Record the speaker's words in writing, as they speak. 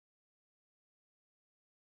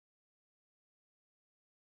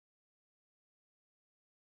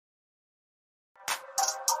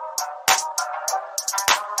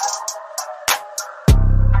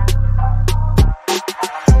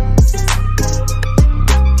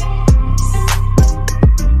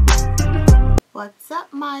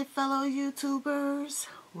my fellow YouTubers,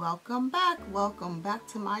 welcome back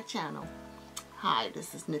to my channel. Hi,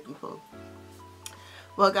 this is Nickie Poo.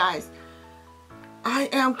 Well guys, I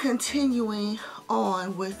am continuing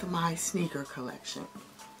on with my sneaker collection.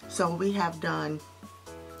 So we have done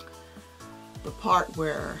the part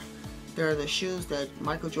where there are the shoes that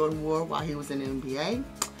Michael Jordan wore while he was in the NBA.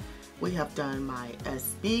 We have done my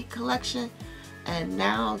SB collection, and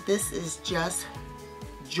now this is just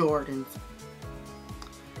Jordans.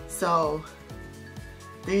 So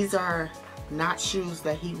these are not shoes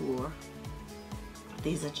that he wore.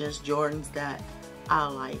 These are just Jordans that I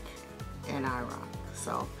like and I rock.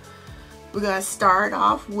 So we're gonna start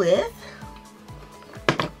off with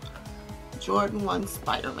Jordan 1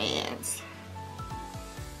 Spider-Mans.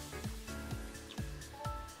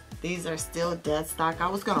 These are still dead stock. I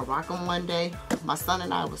was gonna rock them one day. My son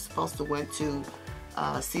and I was supposed to went to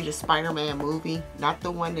see the Spider-Man movie, not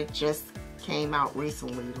the one that just came out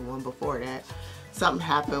recently, the one before that. Something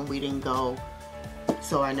happened, we didn't go,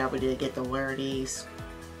 so I never did get to wear these.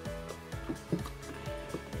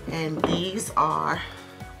 And these are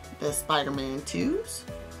the Spider-Man 2s.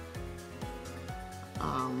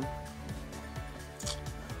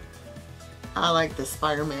 I like the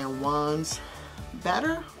Spider-Man 1s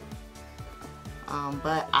better,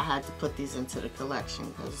 but I had to put these into the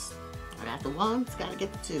collection because I got the 1s, gotta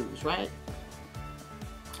get the 2s, right?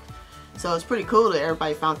 So it's pretty cool that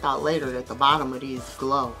everybody found out later that the bottom of these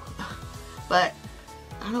glow. But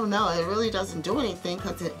I don't know, it really doesn't do anything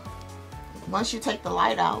because once you take the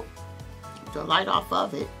light off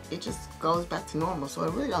of it, it just goes back to normal. So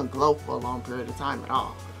it really doesn't glow for a long period of time at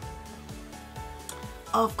all.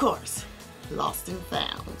 Of course, lost and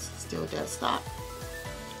found, still dead stock.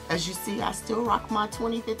 As you see, I still rock my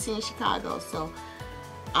 2015 Chicago, so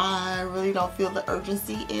I really don't feel the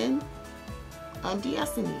urgency in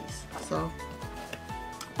de-essing these. So,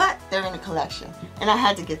 but they're in the collection, and I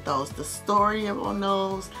had to get those. The story on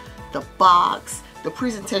those, the box, the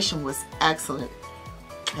presentation was excellent.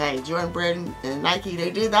 Hey, Jordan Brand and Nike, they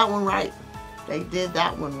did that one right. They did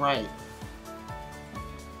that one right.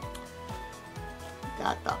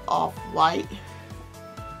 Got the off-white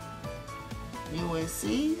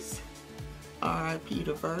UNCs, RIP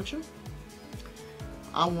to Virgil.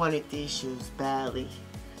 I wanted these shoes badly.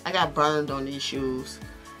 I got burned on these shoes.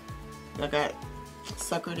 I got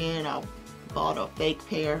suckered in. I bought a fake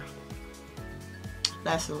pair.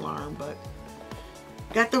 Lesson learned, but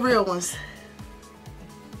got the real ones.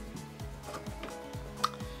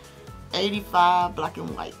 85 black and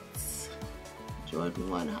whites. Jordan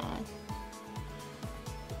 1 high.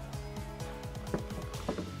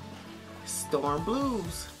 Storm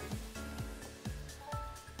blues.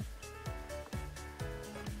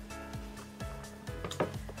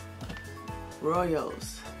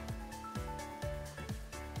 Royals.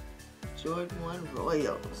 Jordan 1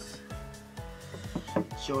 Royals.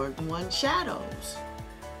 Jordan 1 Shadows.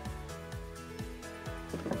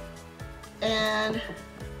 And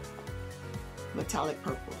metallic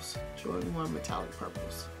purples. Jordan 1 metallic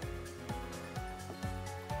purples.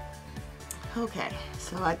 Okay,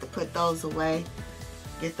 so I have to put those away,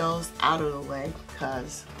 get those out of the way,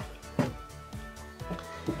 because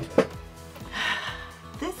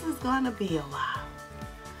this is gonna be a while.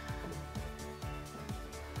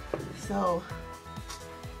 So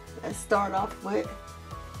let's start off with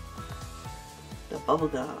the bubble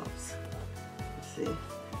gums. Let's see.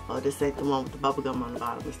 Oh, this ain't the one with the bubble gum on the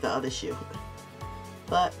bottom, it's the other shoe.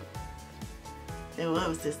 But it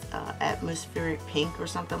was this atmospheric pink or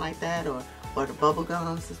something like that, or the bubble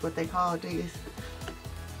gums is what they call these.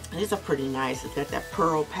 These are pretty nice. It's got that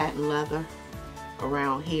pearl patent leather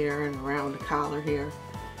around here and around the collar here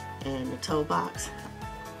and the toe box.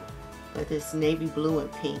 But it's navy blue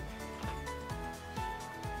and pink.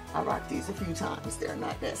 I rocked these a few times. They're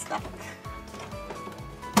not that stock.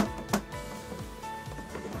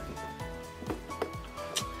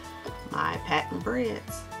 My patent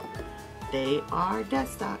breads. They are dead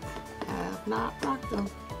stock. Have not rocked them.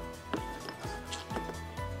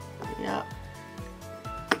 Yep.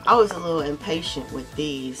 I was a little impatient with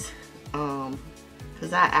these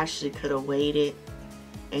because I actually could have waited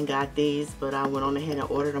and got these, but I went on ahead and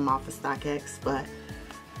ordered them off of StockX, but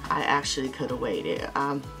I actually could have waited.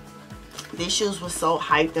 These shoes were so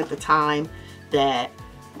hyped at the time that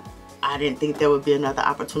I didn't think there would be another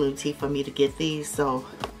opportunity for me to get these, so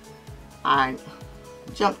I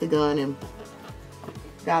jumped the gun and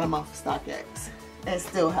got them off of StockX and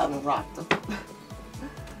still haven't rocked them.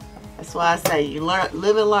 That's why I say you live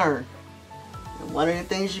and learn. And one of the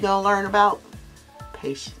things you're gonna learn about,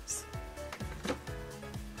 patience.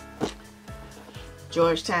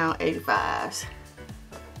 Georgetown 85s.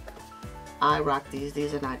 I rock these.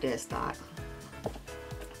 These are not dead stock.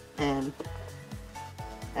 And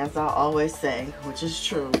as I always say, which is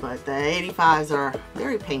true, but the 85s are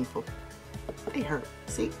very painful. They hurt.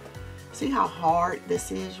 See how hard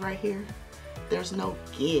this is right here? There's no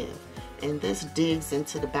give. And this digs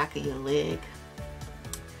into the back of your leg.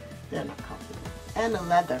 They're not comfortable. And the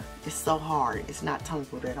leather is so hard. It's not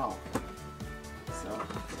tumbled at all. So,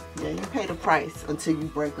 yeah, you pay the price until you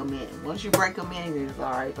break them in. Once you break them in, it's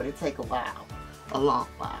alright, but it takes a while. A long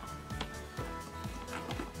while.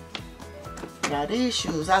 Now these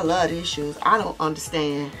shoes, I love these shoes. I don't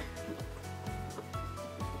understand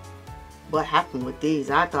what happened with these.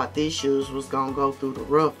 I thought these shoes was gonna go through the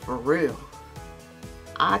roof for real.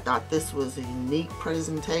 I thought this was a unique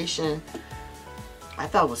presentation. I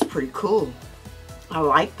thought it was pretty cool. I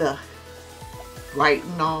like the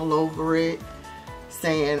writing all over it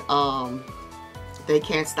saying they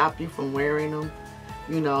can't stop you from wearing them.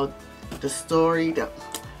 You know, the story, the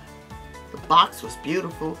box was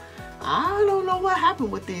beautiful. I don't know what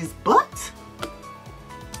happened with these, but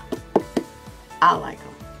I like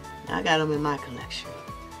them. I got them in my collection.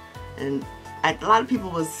 And a lot of people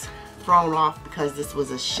was thrown off because this was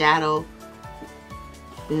a shadow.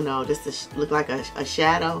 You know, this looked like a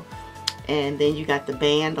shadow. And then you got the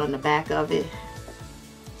band on the back of it.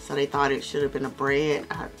 So they thought it should have been a braid.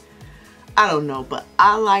 I don't know, but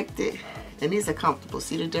I liked it. And these are comfortable.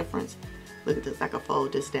 See the difference? Look at this. I can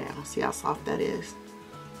fold this down. See how soft that is?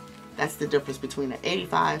 That's the difference between the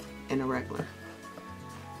 85 and the regular.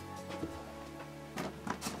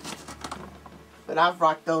 But I've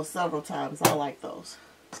rocked those several times. I like those.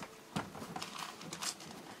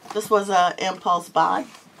 This was an impulse buy.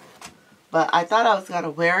 But I thought I was going to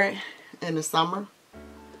wear it in the summer.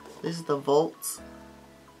 This is the Volts.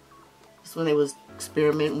 This is when they was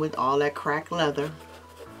experimenting with all that cracked leather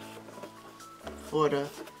for the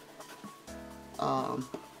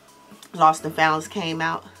Lost and Founds came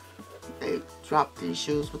out. They dropped these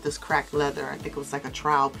shoes with this cracked leather. I think it was like a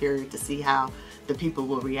trial period to see how the people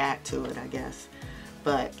will react to it, I guess.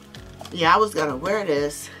 But yeah, I was gonna wear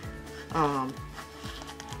this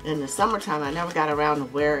in the summertime. I never got around to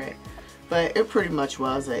wear it, but it pretty much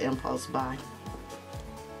was an impulse buy.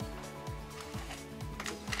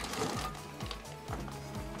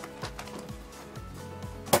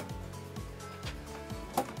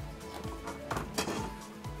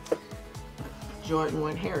 Jordan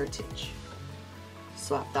 1 Heritage.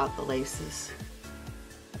 Swapped out the laces.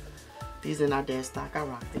 These are not dead stock. I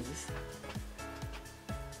rock these.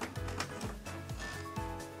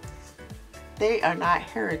 They are not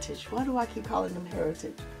Heritage. Why do I keep calling them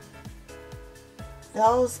Heritage?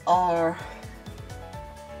 Those are...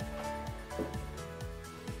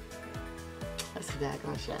 That's a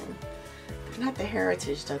daggone shame. They're not the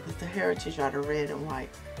Heritage though, because the Heritage are the red and white.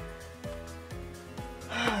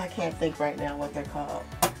 I can't think right now what they're called.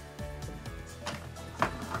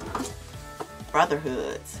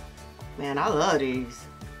 Brotherhoods. Man, I love these.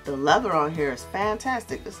 The leather on here is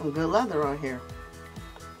fantastic. There's some good leather on here.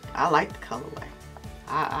 I like the colorway.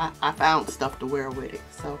 I found stuff to wear with it.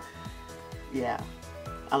 So, yeah.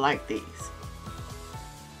 I like these.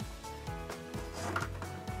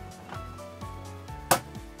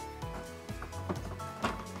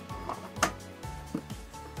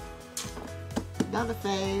 Another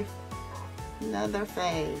fave. Another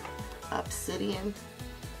fave. Obsidian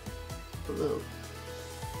blue.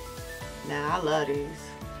 Now, I love these.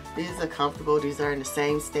 These are comfortable. These are in the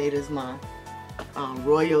same state as my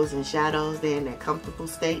Royals and Shadows. They're in that comfortable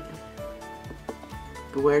state.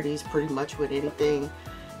 You can wear these pretty much with anything.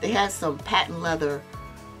 They had some patent leather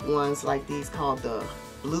ones like these called the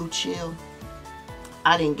Blue Chill.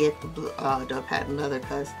 I didn't get the patent leather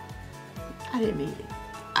because I didn't need it.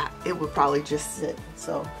 It would probably just sit.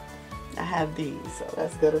 So I have these, so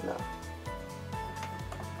that's good enough.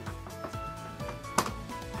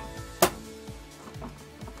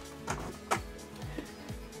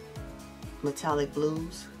 Metallic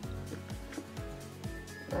blues.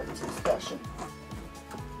 Nothing too special.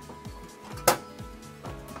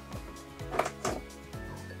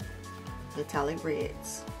 Metallic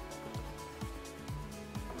reds.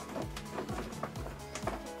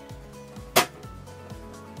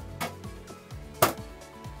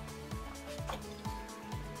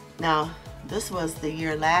 Now, this was the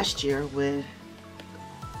year last year when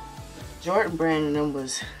Jordan Brand and them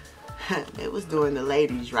was, it was doing the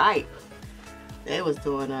ladies right. They was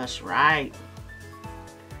doing us right.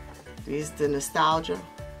 These the nostalgia.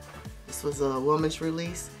 This was a woman's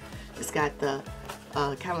release. It's got the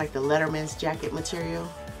kind of like the Letterman's jacket material,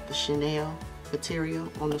 the Chanel material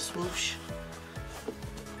on the swoosh.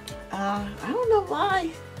 I don't know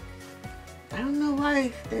why I don't know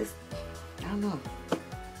why this. I don't know.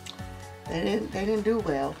 They didn't do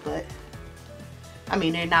well, but I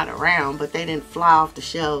mean they're not around, but they didn't fly off the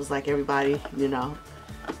shelves like everybody, you know,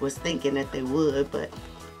 was thinking that they would. But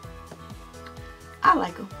I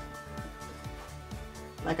like them.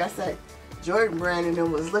 Like I said, Jordan Brand and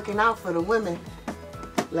them was looking out for the women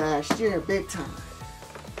last year, big time.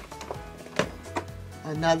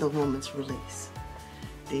 Another woman's release.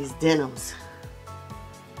 These denims.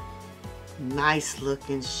 Nice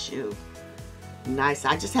looking shoe. Nice.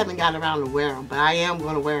 I just haven't gotten around to wear them, but I am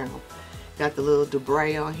going to wear them. Got the little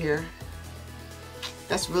debris on here.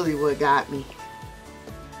 That's really what got me.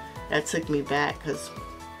 That took me back, because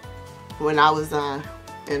when I was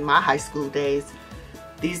in my high school days,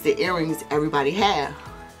 these are the earrings everybody had.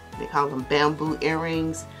 They call them bamboo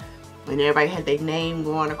earrings, and everybody had their name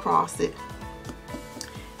going across it.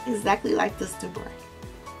 Exactly like this debris.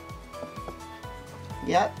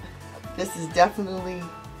 Yep, this is definitely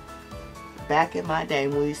back in my day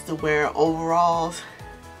when we used to wear overalls.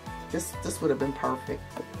 This would have been perfect.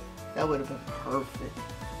 That would have been perfect.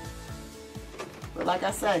 But like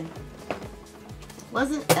I said,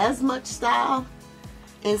 wasn't as much style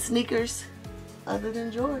in sneakers other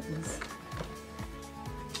than Jordans.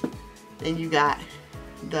 Then you got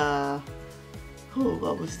the,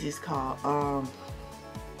 what was these called?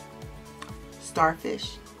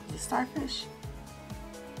 Starfish. Is it Starfish?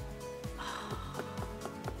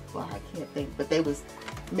 Well, I can't think, but they was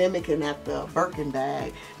mimicking that the Birkin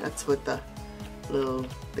bag. That's with the little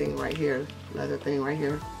thing right here, leather thing right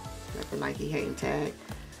here, like the Nike hang tag.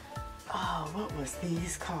 Oh, what was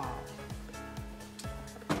these called?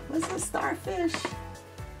 Was it Starfish?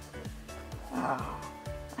 Oh,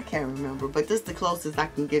 I can't remember, but this is the closest I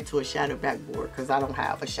can get to a shadow backboard, because I don't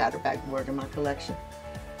have a shadow backboard in my collection.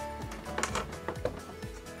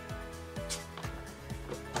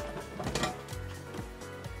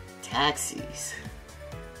 Taxis,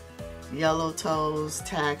 yellow toes,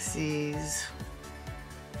 taxis,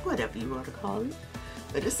 whatever you want to call it.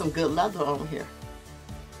 But there's some good leather on here.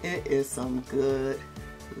 It is some good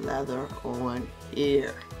leather on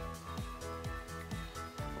here.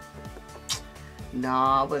 No,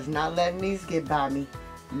 I was not letting these get by me.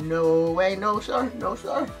 No way, no sir, no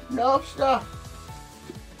sir, no sir.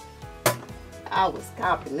 I was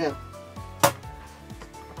copping them.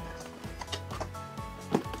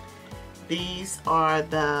 These are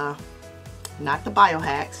the, not the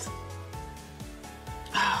biohacks.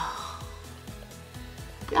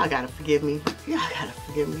 Y'all gotta forgive me. Y'all gotta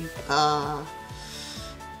forgive me.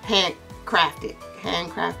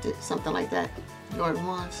 Handcrafted, something like that. Jordan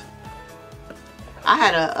 1s. I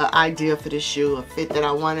had an idea for this shoe, a fit that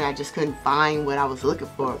I wanted. I just couldn't find what I was looking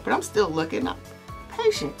for. But I'm still looking up.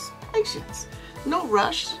 Patience, patience. No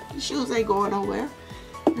rush. The shoes ain't going nowhere.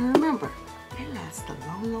 And remember, they last a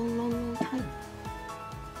long, long, long, long time.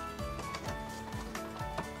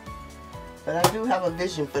 But I do have a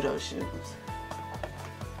vision for those shoes.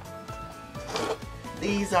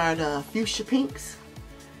 These are the fuchsia pinks.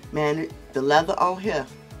 Man, the leather on here,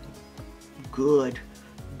 good,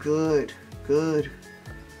 good, good.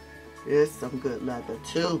 There's some good leather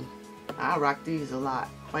too. I rock these a lot,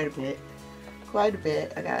 quite a bit, quite a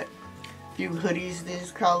bit. I got a few hoodies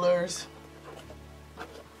these colors,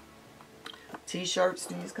 t-shirts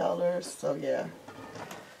these colors, so yeah,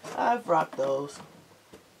 I've rocked those.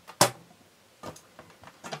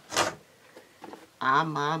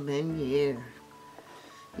 I'm in here.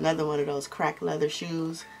 Another one of those cracked leather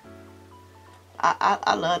shoes.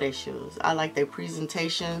 I love their shoes. I like their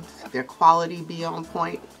presentation, their quality be on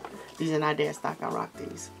point. These are not dead stock. I rock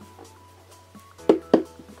these.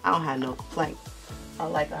 I don't have no complaint. I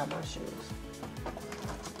like all my shoes.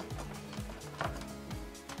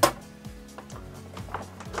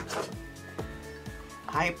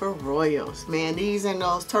 Hyper Royals. Man, these and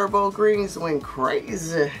those turbo greens went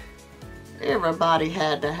crazy. Everybody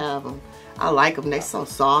had to have them. I like them. They're so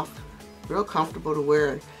soft, real comfortable to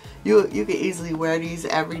wear. You can easily wear these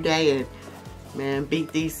every day and, man,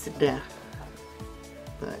 beat these to death.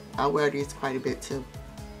 But I wear these quite a bit too.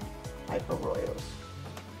 Hyper Royals.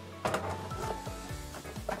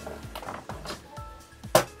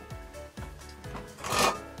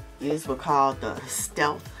 These were called the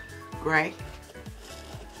Stealth Gray.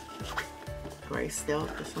 Gray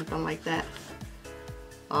Stealth or something like that.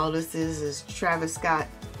 All this is Travis Scott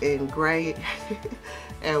in gray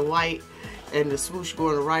and white, and the swoosh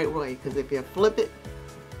going the right way, because if you flip it,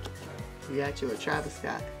 you got you a Travis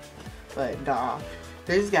Scott. But nah,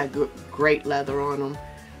 these got great leather on them.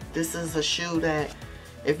 This is a shoe that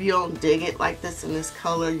if you don't dig it like this in this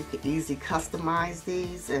color, you can easily customize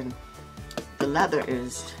these, and the leather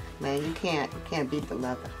is Man, you can't beat the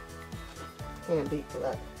leather. Can't beat the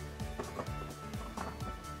leather.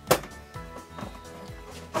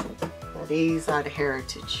 Now these are the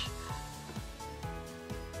Heritage.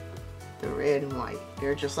 The red and white.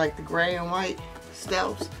 They're just like the gray and white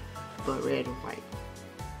stealths, but red and white.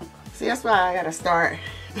 See, that's why I gotta start,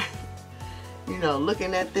 you know,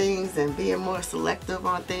 looking at things and being more selective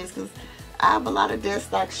on things, because I have a lot of dead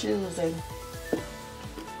stock shoes and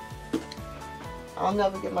I'll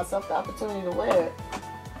never give myself the opportunity to wear it.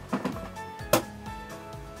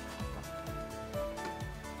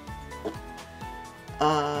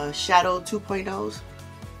 Shadow 2.0s.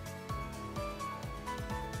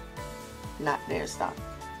 Not their stock.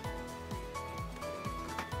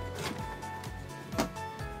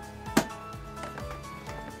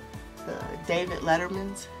 David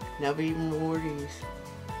Letterman's. Never even wore these.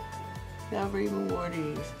 Never even wore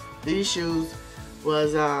these. These shoes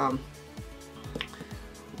was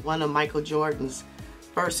one of Michael Jordan's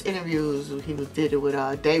first interviews. He did it with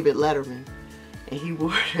David Letterman, and he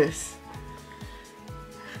wore this.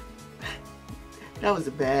 That was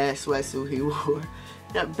a bad sweatsuit he wore.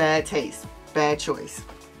 That bad taste, bad choice.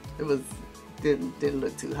 It was didn't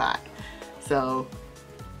look too hot. So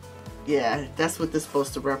yeah, that's what this is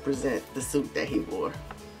supposed to represent, the suit that he wore.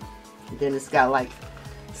 And then it's got like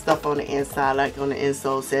stuff on the inside, like on the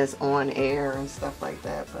insole says on air and stuff like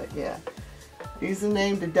that. But yeah, these are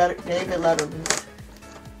named the David Letterman.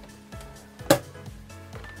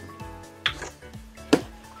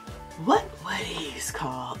 What were these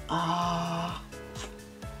called?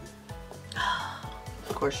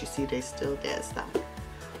 Of course you see they still dead stock.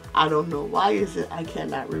 I don't know why is it I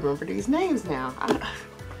cannot remember these names now. I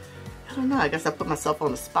don't know, I guess I put myself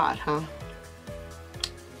on the spot, huh?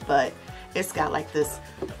 But it's got like this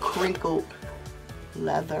crinkled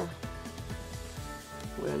leather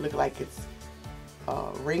where it looks like it's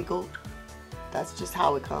wrinkled. That's just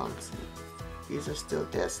how it comes. These are still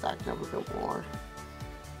dead stock, never been worn.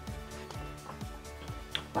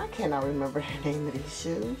 Why can't I remember the name of these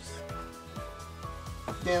shoes?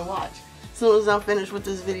 Then watch. As soon as I'm finished with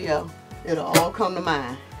this video, it'll all come to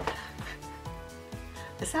mind.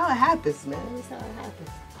 That's how it happens, man. That's how it happens.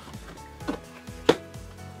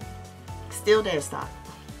 Still dead stock.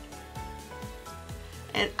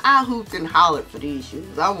 And I hooped and hollered for these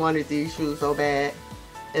shoes. I wanted these shoes so bad.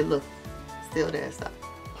 And look, still dead stock.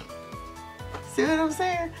 See what I'm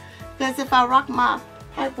saying? Because if I rock my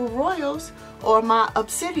Hyper Royals or my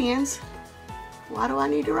Obsidians, why do I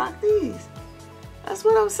need to rock these? That's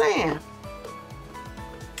what I'm saying.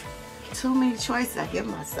 Too many choices I give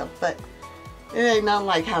myself, but it ain't nothing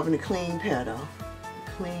like having a clean pair though.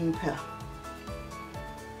 Clean pair.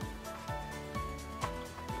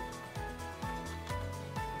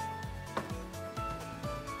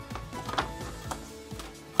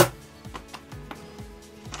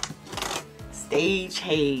 Stage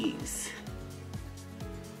Haze.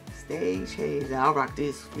 Stage Haze. I'll rock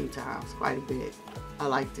these a few times, quite a bit. I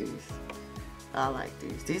like these. I like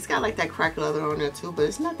these. These got like that crack leather on there too, but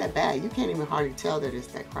it's not that bad. You can't even hardly tell that it's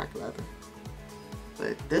that crack leather.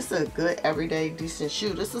 But this is a good, everyday, decent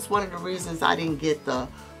shoe. This is one of the reasons I didn't get the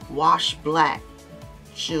wash black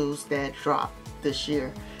shoes that dropped this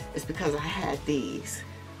year. It's because I had these.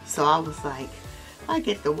 So I was like, if I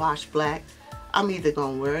get the wash black, I'm either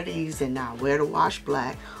going to wear these and not wear the wash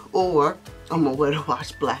black, or I'm going to wear the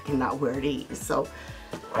wash black and not wear these. So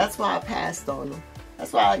that's why I passed on them.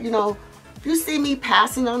 That's why, you know, if you see me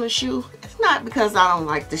passing on a shoe, it's not because I don't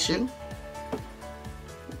like the shoe.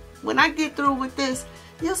 When I get through with this,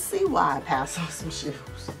 you'll see why I pass on some shoes.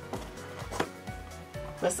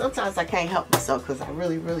 But sometimes I can't help myself because I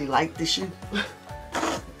really, really like the shoe.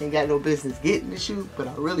 Ain't got no business getting the shoe, but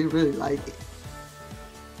I really, really like it.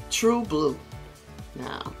 True Blue.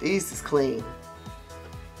 Now, these is clean.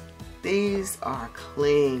 These are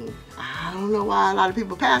clean. I don't know why a lot of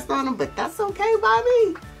people passed on them, but that's okay by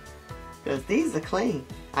me. Because these are clean.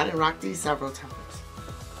 I done rocked these several times.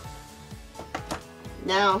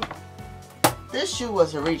 Now, this shoe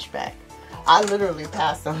was a reach back. I literally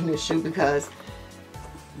passed on this shoe because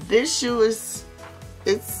this shoe is,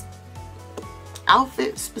 it's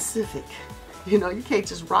outfit specific. You know, you can't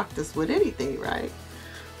just rock this with anything, right?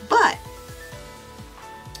 But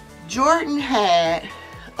Jordan had,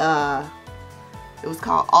 it was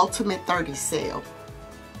called Ultimate 30 sale.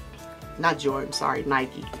 Not Jordan, sorry,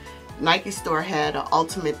 Nike. Nike store had an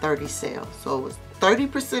Ultimate 30 sale. So it was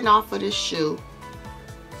 30% off of this shoe.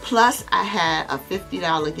 Plus I had a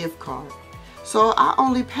 $50 gift card. So I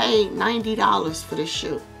only paid $90 for this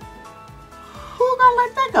shoe. Who gonna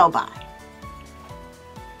let that go by?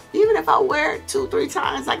 Even if I wear it 2-3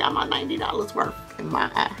 times, I got my $90 worth in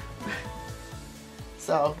my eye.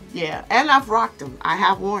 So yeah, and I've rocked them. I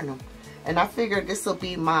have worn them, and I figured this will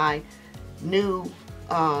be my new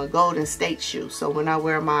Golden State shoe. So when I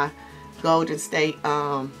wear my Golden State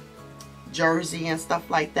jersey and stuff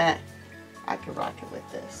like that, I can rock it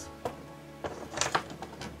with this.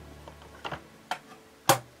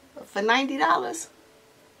 For $90,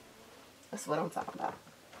 that's what I'm talking about.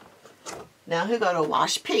 Now here go the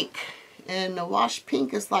wash pink. And the wash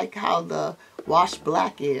pink is like how the wash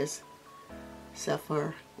black is, except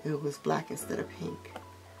for it was black instead of pink.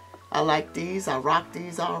 I like these. I rock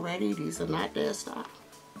these already. These are not their style.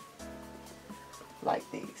 Like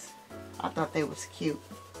these. I thought they was cute.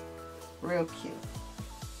 Real cute.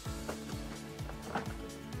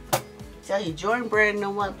 Tell you, Jordan Brand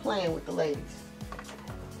no one playing with the ladies.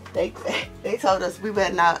 They told us we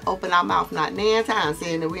better not open our mouth not nan time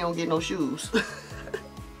saying that we don't get no shoes.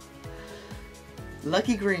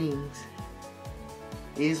 Lucky Greens.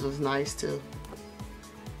 These was nice too.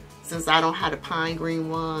 Since I don't have the pine green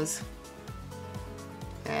ones,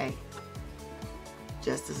 hey,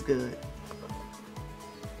 just as good.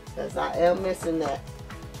 Because I am missing that.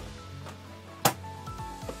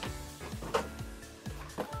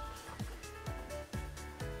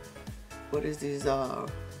 What is these?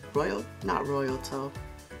 Not Royal Toe.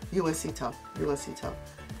 UNC Toe. UNC Toe.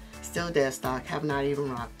 Still dead stock. Have not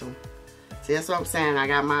even rocked them. See, that's what I'm saying. I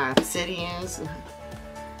got my Obsidians.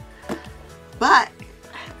 But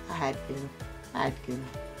I had to get them. I had to get them.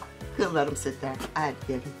 Couldn't let them sit there. I had to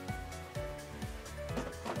get them.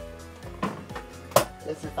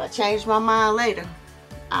 Because if I change my mind later,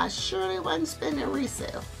 I surely wasn't spending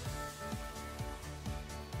resale.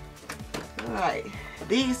 Alright.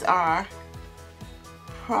 These are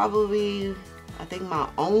probably, I think, my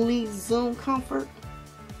only Zoom Comfort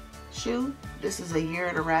shoe. This is a Year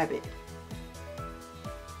of the Rabbit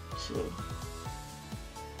shoe.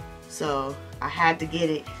 So I had to get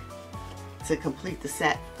it to complete the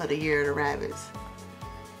set for the Year of the Rabbits.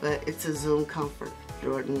 But it's a Zoom Comfort,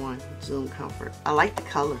 Jordan 1 Zoom Comfort. I like the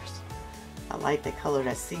colors. I like the color,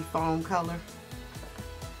 that seafoam color.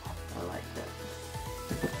 I like that.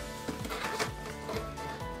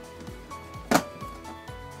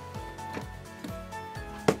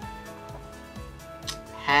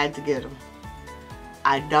 Had to get them.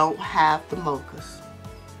 I don't have the mochas,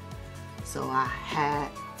 so I had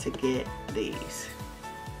to get these.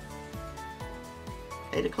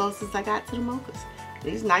 They're the closest I got to the mochas.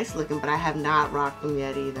 These nice looking, but I have not rocked them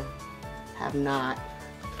yet either. Have not.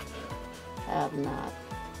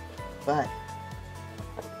 But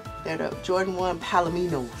they're the Jordan 1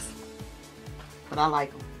 Palominos. But I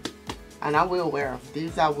like them, and I will wear them.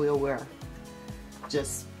 These I will wear.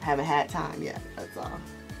 Just haven't had time yet. That's all.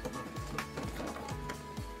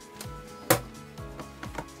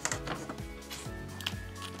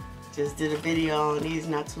 Just did a video on these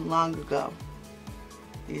not too long ago.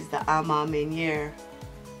 These are the Alma Meniere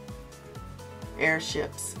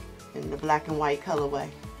airships in the black and white colorway.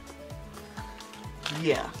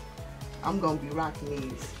 Yeah, I'm gonna be rocking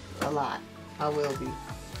these a lot. I will be.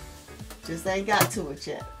 Just ain't got to it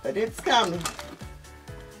yet, but it's coming.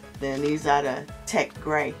 Then these are the Tech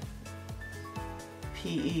Gray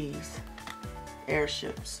PEs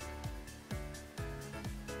airships.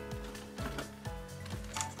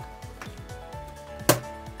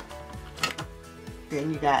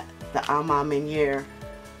 Then you got the Alma Meniere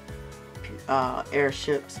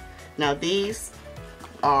airships. Now these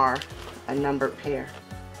are a numbered pair.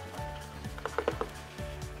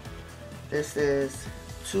 This is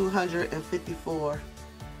 254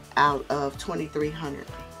 out of 2,300.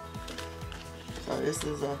 So this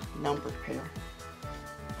is a numbered pair.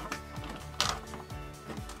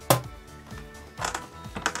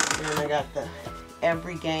 And I got the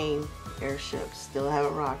Every Game airships. Still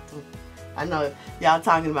haven't rocked them. I know y'all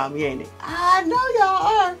talking about me, ain't it? I know y'all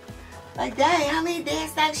are. Like, dang, how many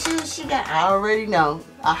dance stock shoes she got? I already know.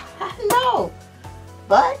 I know.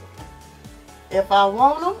 But if I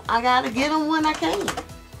want them, I gotta get them when I can.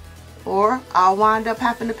 Or I'll wind up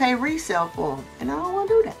having to pay resale for them. And I don't want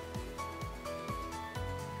to do that.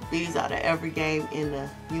 These are the Every Game in the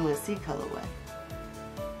UNC colorway.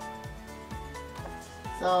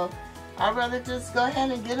 So I'd rather just go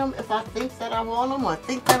ahead and get them if I think that I want them or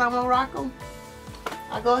think that I'm going to rock them.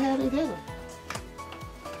 I go ahead and get them.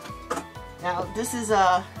 Now this is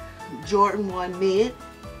a Jordan 1 Mid.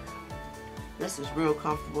 This is real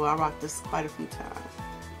comfortable. I rocked this quite a few times.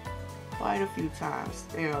 Quite a few times.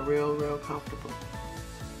 They are real, real comfortable.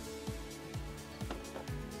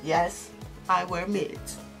 Yes, I wear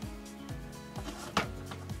mids.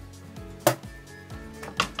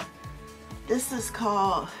 This is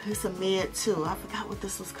called, it's a mid too. I forgot what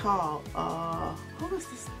this was called. What was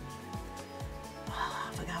this? Oh,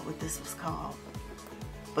 I forgot what this was called.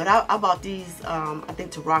 But I bought these, I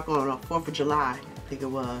think to rock on 4th of July, I think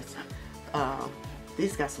it was.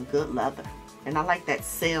 These got some good leather. And I like that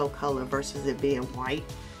sail color versus it being white.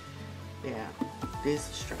 Yeah, these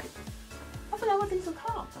are straight. I forgot what these are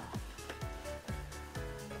called though.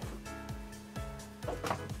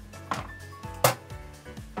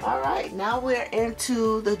 Alright, now we're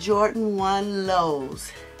into the Jordan 1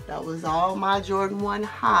 lows. That was all my Jordan 1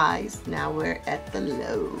 highs. Now we're at the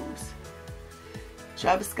lows.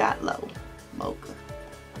 Travis Scott low, mocha,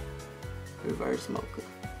 reverse mocha.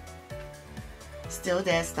 Still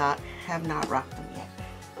dead stock, have not rocked them yet.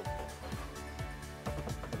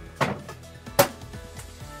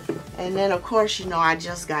 And then of course, you know, I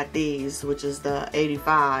just got these, which is the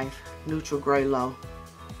 85 neutral gray low.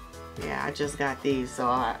 Yeah, I just got these, so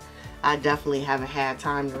I definitely haven't had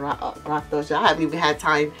time to rock those. I haven't even had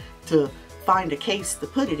time to find a case to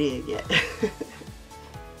put it in yet.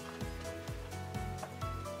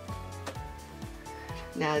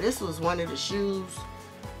 Now this was one of the shoes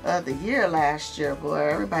of the year last year, boy.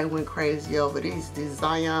 Everybody went crazy over these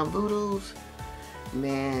Zion Voodoos.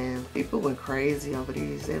 Man, people went crazy over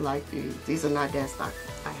these. They like these. These are not dead stock.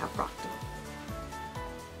 I have rocked them.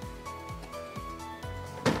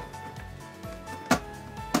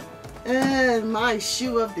 And my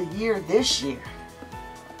shoe of the year this year.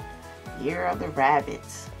 Year of the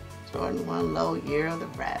Rabbits. Jordan 1 low, year of the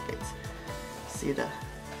Rabbits. See the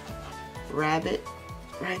rabbit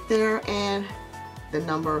right there, and the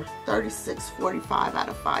number 3645 out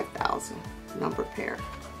of 5,000 number pair.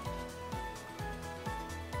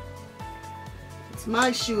 It's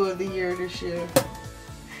my shoe of the year this year.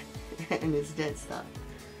 And it's dead stock.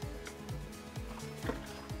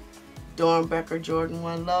 Dornbecker Jordan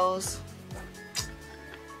 1 lows.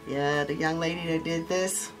 Yeah, the young lady that did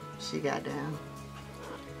this, she got down.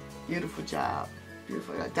 Beautiful job.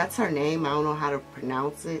 Beautiful. That's her name. I don't know how to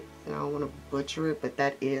pronounce it, and I don't want to butcher it, but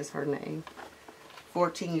that is her name.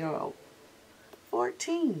 14-year-old.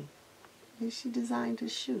 14. And she designed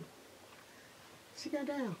this shoe. She got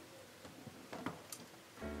down.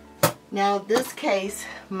 Now this case,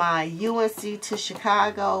 my UNC to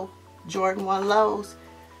Chicago Jordan 1 lows,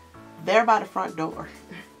 they're by the front door.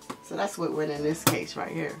 So that's what went in this case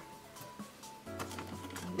right here.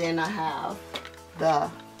 Then I have the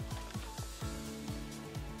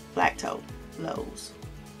black toe lows.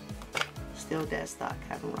 Still dead stock,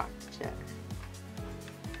 haven't rocked it yet.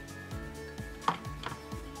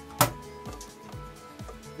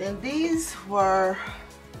 Then these were,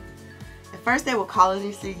 at first they were calling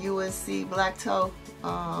these the UNC black toe.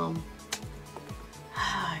 I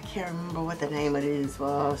can't remember what the name of these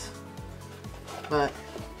was. But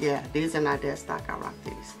yeah, these are not dead stock, I rock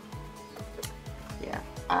these. Yeah,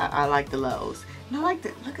 I like the lows. And I like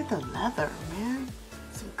the, look at the leather, man.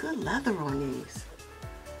 Some good leather on these.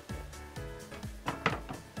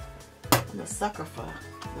 I'm a sucker for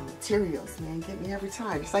the materials, man. Get me every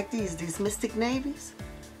time. It's like these Mystic Navies.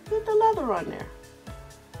 Get the leather on there.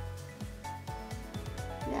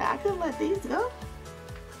 Yeah, I could let these go.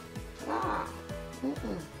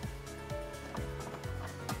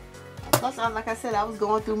 Plus, like I said, I was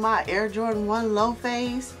going through my Air Jordan 1 low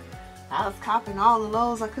phase. I was copping all the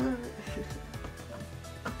lows I could.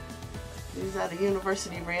 These are the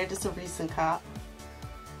University Red. Just a recent cop.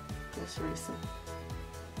 Just recent.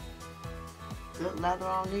 Good leather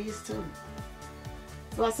on these too.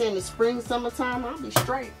 So I say in the spring, summertime, I'll be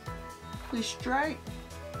straight. Be straight.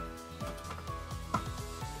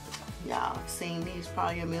 Y'all have seen these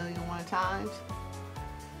probably 1,000,001 times.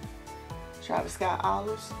 Travis Scott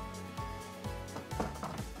olives.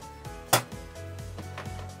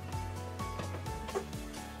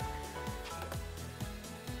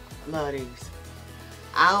 Love these.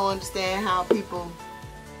 I don't understand how people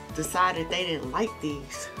decided they didn't like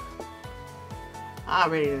these. I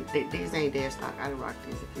already, these ain't dead stock. I done rocked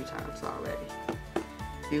these a few times already.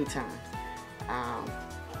 Few times.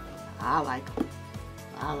 I like them.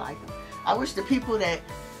 I like them. I wish the people that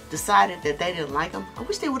decided that they didn't like them, I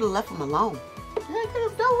wish they would have left them alone. I could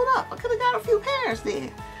have doubled up. I could have got a few pairs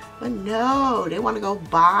then. But no, they want to go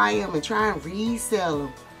buy them and try and resell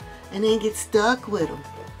them. And then get stuck with them.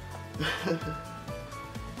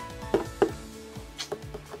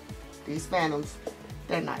 These Phantoms,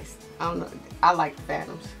 they're nice. I don't know. I like the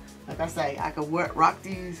Phantoms. Like I say, I could rock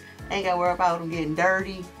these. Ain't got to worry about them getting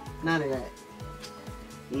dirty. None of that.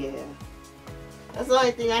 Yeah. That's the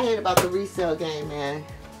only thing I hate about the resale game, man.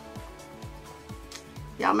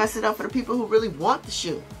 Y'all mess it up for the people who really want the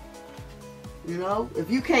shoe. You know, if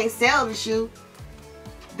you can't sell the shoe,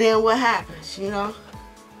 then what happens, you know?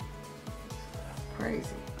 Crazy.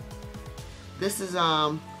 This is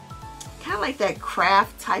kind of like that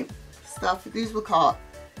craft type stuff. These were called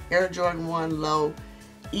Air Jordan 1 Low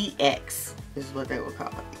EX is what they were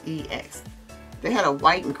called, EX. They had a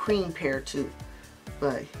white and cream pair too.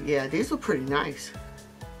 But yeah, these were pretty nice.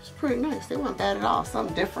 It's pretty nice. They weren't bad at all.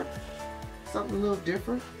 Something different. Something a little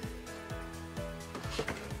different.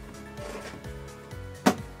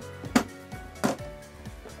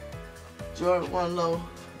 Jordan 1 Low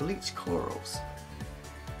Bleach Corals.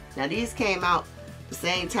 Now these came out the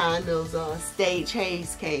same time those Stage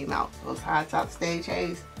Haze came out. Those high top Stage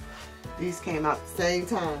Haze. These came out the same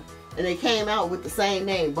time. And they came out with the same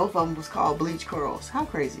name. Both of them was called Bleach Corals. How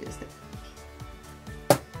crazy is that?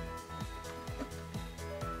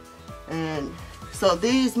 And so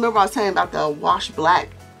these, remember I was telling you about the wash black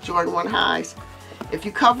Jordan 1 highs? If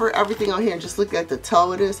you cover everything on here and just look at the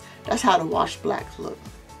toe of this, that's how the wash blacks look.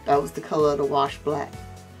 That was the color of the wash black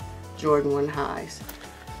Jordan 1 highs.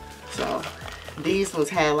 So these ones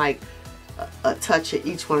had like a touch of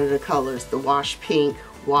each one of the colors. The wash pink,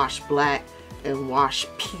 wash black, and wash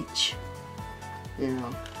peach. You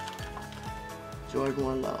know, Jordan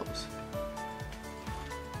 1 Lows.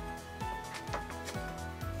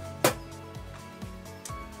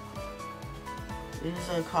 These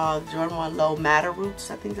are called Jordan 1 Low Matter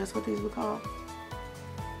Roots. I think that's what these were called.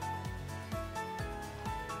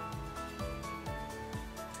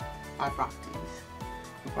 I rock these.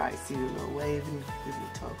 You probably see the little wave in the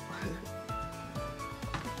toe.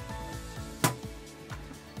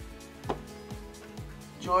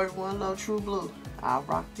 Jordan 1 Low True Blue. I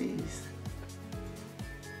rock these.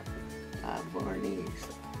 I've worn these.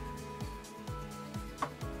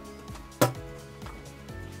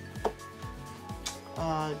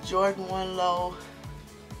 Jordan 1 Low.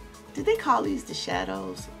 Did they call these the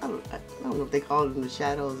shadows? I don't know if they call them the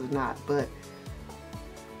shadows or not, but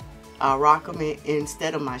I rock them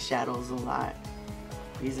instead of my shadows a lot.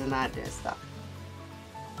 These are not that stuff.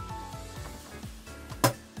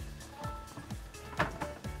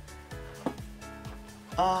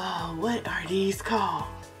 What are these called?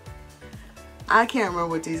 I can't remember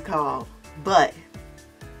what these called, but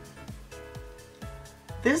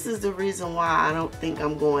this is the reason why I don't think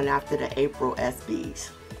I'm going after the April SBs,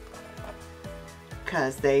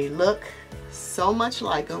 because they look so much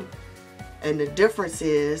like them, and the difference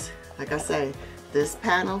is, like I say, this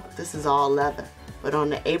panel, this is all leather, but on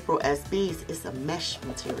the April SBs, it's a mesh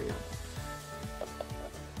material.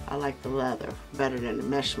 I like the leather better than the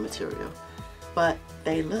mesh material, but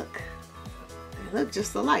they look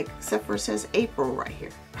just alike, except for it says April right here.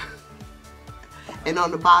 And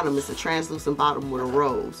on the bottom, it's a translucent bottom with a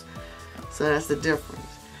rose, so that's the difference.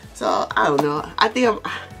 So I don't know. I think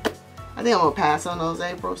I'm gonna pass on those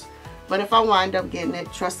Aprils. But if I wind up getting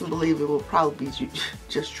it, trust and believe it will probably be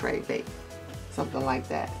just trade bait, something like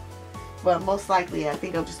that. But most likely, I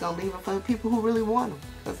think I'm just gonna leave it for the people who really want them,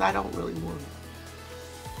 because I don't really want them.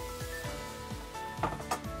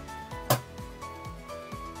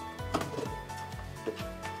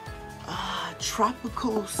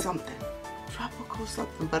 Tropical something.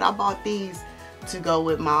 But I bought these to go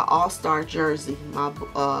with my All-Star jersey, my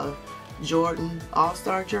Jordan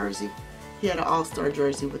All-Star jersey. He had an All-Star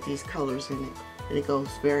jersey with these colors in it, and it goes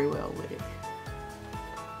very well with it.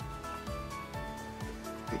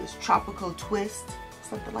 It's Tropical Twist,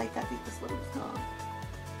 something like that. I think that's what it was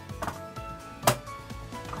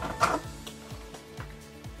called.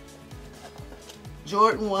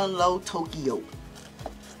 Jordan 1 Low Tokyo.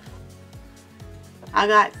 I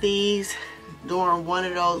got these during one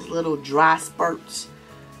of those little dry spurts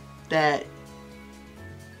that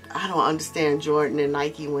I don't understand Jordan and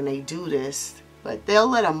Nike when they do this, but they'll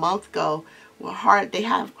let a month go where they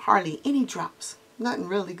have hardly any drops, nothing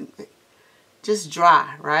really, just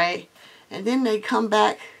dry, right? And then they come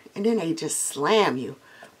back and then they just slam you.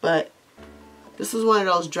 But this was one of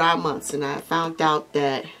those dry months, and I found out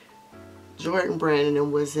that Jordan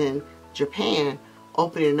Brand was in Japan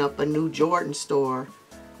opening up a new Jordan store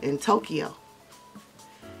in Tokyo,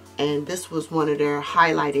 and this was one of their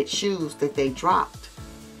highlighted shoes that they dropped.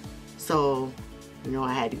 So, you know,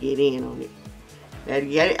 I had to get in on it. I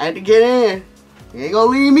had to get in. You ain't gonna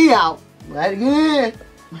leave me out. I had to get in.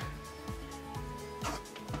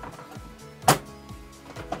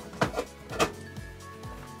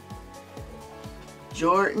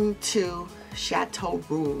 Jordan 2 Chateau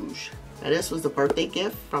Rouge. Now this was a birthday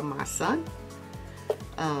gift from my son.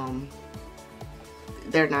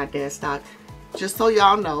 They're not dead stock. Just so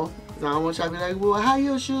y'all know, because I don't want y'all to be like, well, how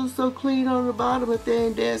your shoes so clean on the bottom if they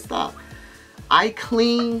ain't dead stock? I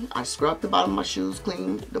scrub the bottom of my shoes,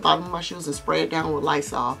 clean the bottom of my shoes, and spray it down with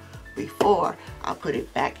Lysol before I put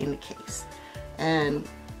it back in the case. And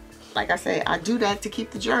like I say, I do that to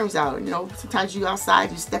keep the germs out. You know, sometimes you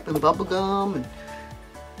outside, you step in bubble gum and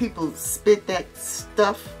people spit that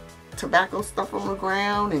stuff, tobacco stuff on the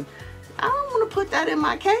ground, and I don't want to put that in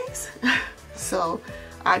my case. So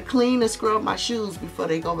I clean and scrub my shoes before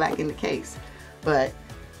they go back in the case. But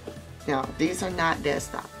you know, these are not dead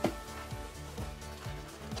stock.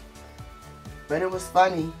 But it was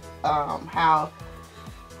funny how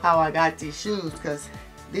I got these shoes, because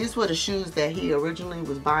these were the shoes that he originally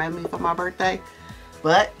was buying me for my birthday.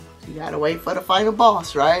 But you gotta wait for the final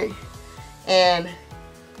boss, right? And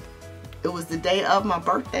it was the day of my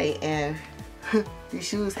birthday, and these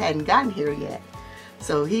shoes hadn't gotten here yet.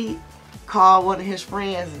 So he called one of his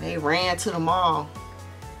friends, and they ran to the mall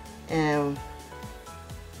and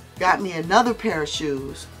got me another pair of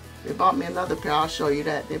shoes. They bought me another pair. I'll show you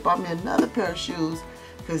that. They bought me another pair of shoes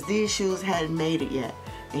because these shoes hadn't made it yet.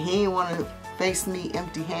 And he didn't want to face me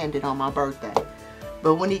empty-handed on my birthday.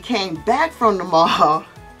 But when he came back from the mall,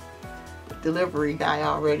 the delivery guy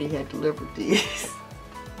already had delivered these.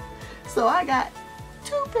 So I got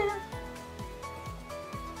 2 pairs.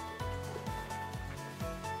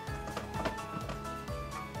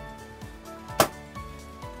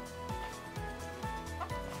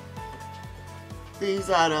 These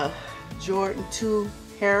are the Jordan 2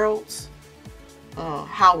 Heralds.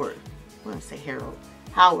 Howard. What did I say? Harold.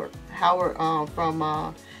 Howard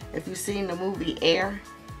from, if you've seen the movie Air,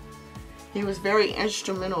 he was very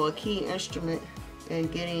instrumental, a key instrument in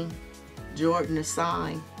getting Jordan to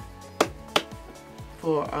sign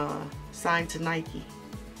to Nike.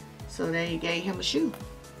 So they gave him a shoe.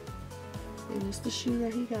 And it's the shoe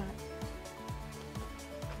that he got.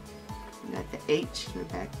 You got the H in the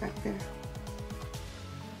back there.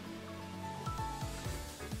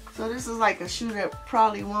 So this is like a shoe that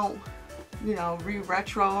probably won't, you know,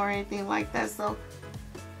 re-retro or anything like that. So,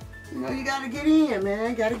 you know, you gotta get in,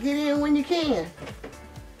 man. Gotta get in when you can.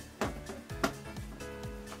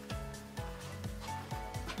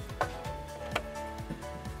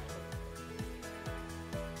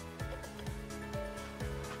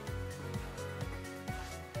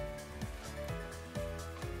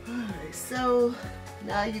 Alright, so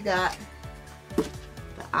now you got the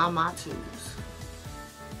Amatus.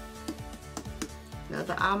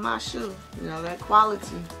 Another Ama shoe, you know, that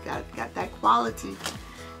quality, got that quality.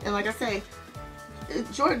 And like I say,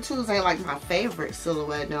 Jordan 2s ain't like my favorite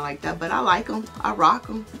silhouette, nothing like that, but I like them, I rock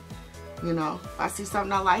them. You know, if I see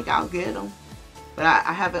something I like, I'll get them. But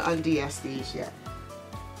I haven't unDS'd these yet.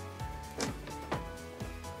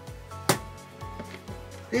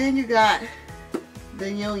 Then you got the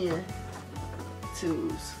Union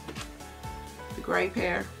 2s, the gray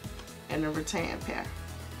pair and the rattan pair.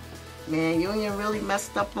 Man, Union really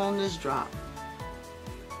messed up on this drop.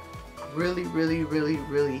 Really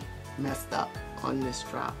messed up on this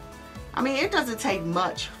drop. I mean, it doesn't take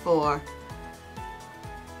much for,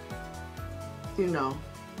 you know,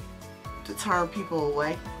 to turn people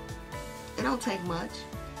away. It don't take much.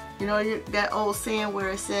 You know, that old saying where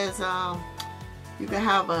it says, you can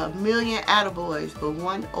have 1,000,000 attaboys, but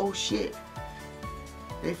one oh shit.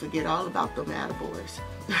 They forget all about them attaboys.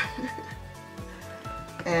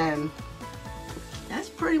 And that's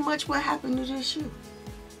pretty much what happened to this shoe.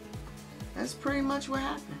 That's pretty much what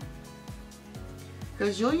happened.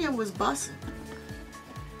 Because Union was busting.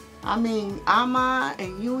 I mean, Ama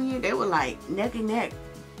and Union, they were like neck and neck,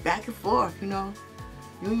 back and forth, you know.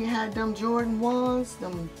 Union had them Jordan 1s,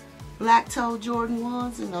 them black toe Jordan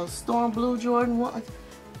 1s, and those storm blue Jordan 1s.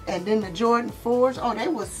 And then the Jordan 4s, oh,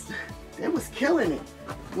 they was killing it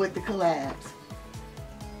with the collabs.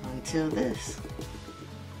 Until this.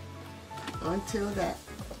 Until that.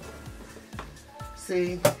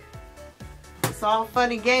 See, it's all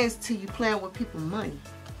fun and games till you playing with people's money.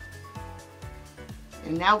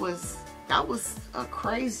 And that was a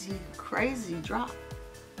crazy drop.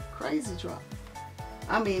 Crazy drop.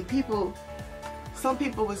 I mean, some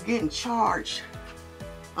people was getting charged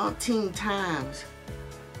umpteen times.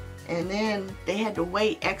 And then they had to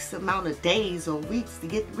wait X amount of days or weeks to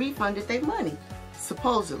get refunded their money,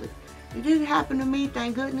 supposedly. It didn't happen to me,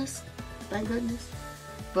 thank goodness. Thank goodness.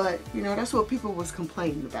 But, you know, that's what people was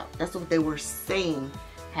complaining about. That's what they were saying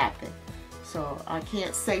happened. So I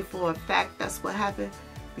can't say for a fact that's what happened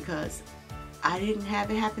because I didn't have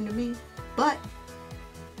it happen to me. But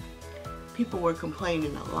people were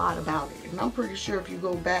complaining a lot about it. And I'm pretty sure if you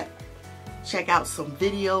go back, check out some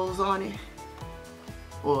videos on it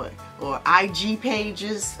or IG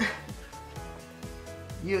pages,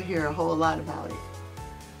 you'll hear a whole lot about it.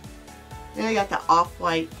 Then I got the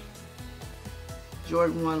off-white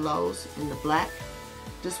Jordan 1 lows in the black.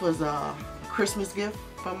 This was a Christmas gift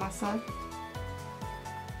from my son.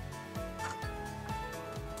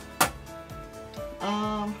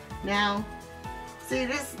 Now, see,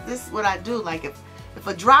 this is what I do. Like if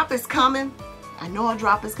a drop is coming, I know a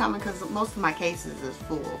drop is coming because most of my cases is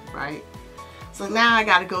full, right? So now I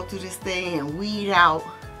got to go through this thing and weed out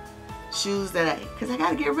shoes that because I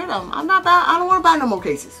got to get rid of them. I don't want to buy no more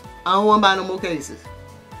cases. I don't want to buy no more cases.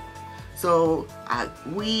 So I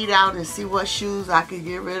weed out and see what shoes I could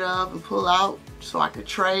get rid of and pull out so I could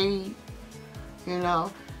trade, you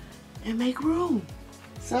know, and make room.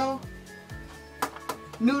 So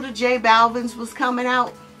knew the J Balvin's was coming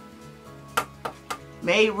out.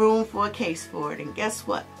 Made room for a case for it. And guess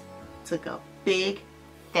what? Took a big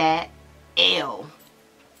fat L.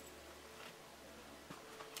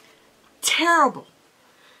 Terrible.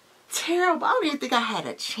 Terrible. I don't even think I had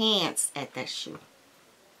a chance at that shoe.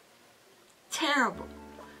 Terrible.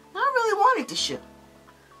 I really wanted the shoe.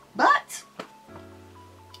 But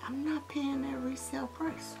I'm not paying that resale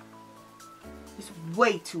price. It's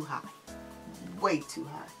way too high. Way too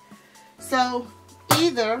high. So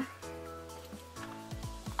either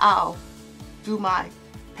I'll do my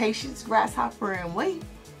patience grasshopper and wait,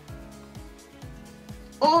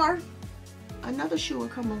 or another shoe will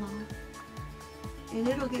come along and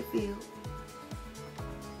it'll get filled.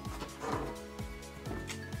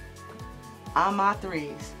 On my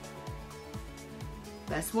threes.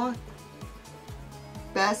 Best one.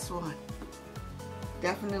 Best one.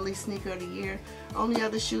 Definitely sneaker of the year. Only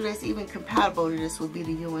other shoe that's even compatible to this would be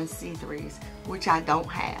the UNC 3s, which I don't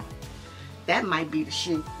have. That might be the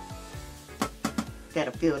shoe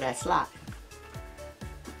that'll fill that slot.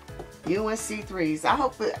 UNC 3s. I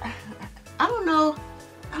hope it, I don't know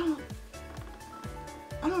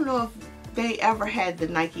if they ever had the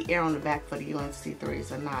Nike Air on the back for the UNC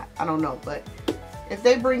 3s or not. I don't know, but if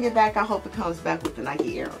they bring it back, I hope it comes back with the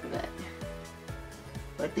Nike Air on the back.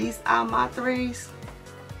 But these are my 3s.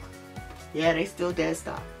 Yeah, they still dead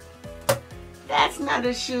stock. That's not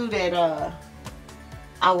a shoe that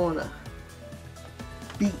I wanna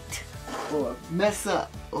beat or mess up,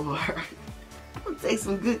 or I'll take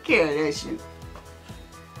some good care of that shoe.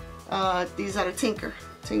 These are the Tinker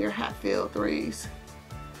Hatfield 3s.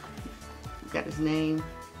 Got his name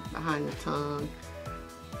behind the tongue.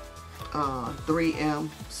 3M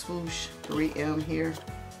swoosh, 3M here.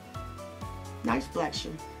 Nice black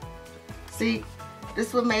shoe. See, this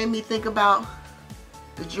is what made me think about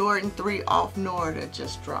the Jordan 3 off Nord that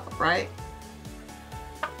just dropped, right?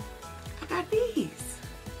 I got these.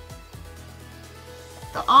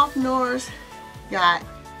 The off Nords got,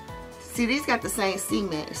 see, these got the same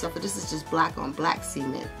cement, except for this is just black on black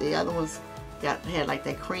cement. The other ones had like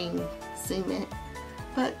that cream cement,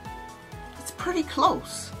 but it's pretty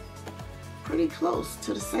close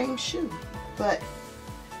to the same shoe. But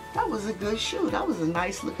that was a good shoe. That was a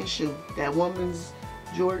nice looking shoe. That woman's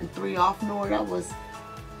Jordan 3 off Nord, that was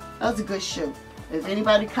a good shoe. If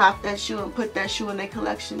anybody copped that shoe and put that shoe in their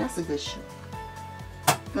collection, that's a good shoe.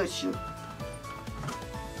 Good shoe.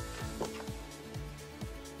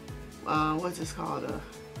 What's this called? A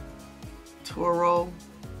Toro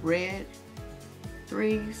Red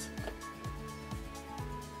 3s.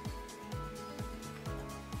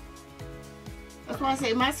 That's why I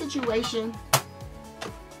say my situation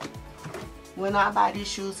when I buy these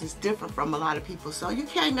shoes is different from a lot of people. So you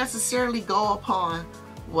can't necessarily go upon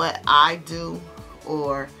what I do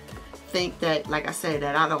or think that, like I said,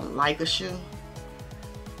 that I don't like a shoe.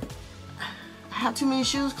 I have too many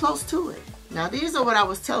shoes close to it. Now these are what I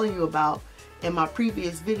was telling you about in my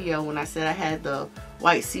previous video when I said I had the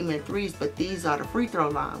white cement 3s, but these are the free throw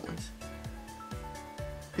line ones.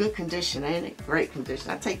 Good condition, ain't it? Great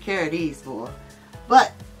condition. I take care of these, boy.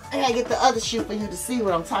 But I gotta get the other shoe for you to see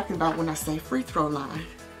what I'm talking about when I say free throw line.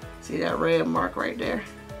 See that red mark right there?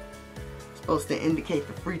 It's supposed to indicate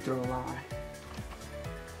the free throw line.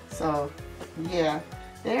 So yeah,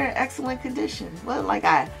 they're in excellent condition. Well, like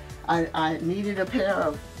I needed a pair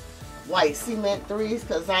of white cement 3s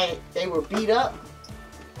because they were beat up.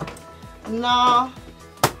 No,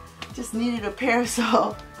 just needed a pair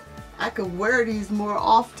so I could wear these more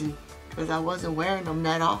often, because I wasn't wearing them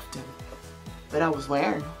that often. But I was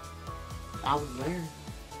wearing them. I was wearing them.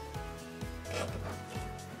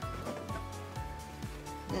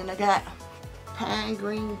 Then I got pine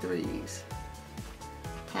green 3s.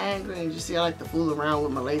 Pine green, you see I like to fool around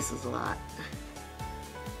with my laces a lot.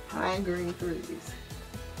 Pine green 3s.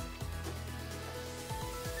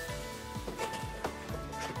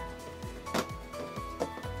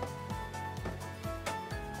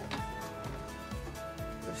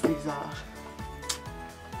 What's these are?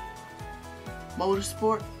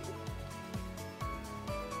 Motorsport.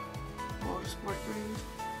 Motorsport 3s.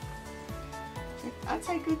 I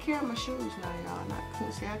take good care of my shoes now, y'all.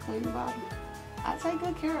 See how I clean the bottom? I take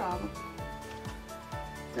good care of them.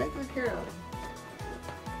 Take good care of them.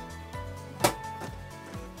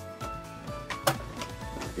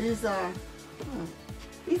 These are,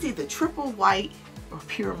 these either triple white or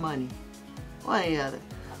pure money. One or the other.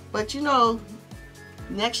 But you know,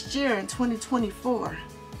 next year in 2024,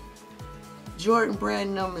 Jordan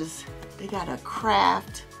brand numbers, they got a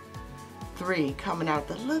Craft 3 coming out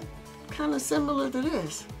that look kind of similar to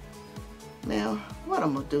this. Now, what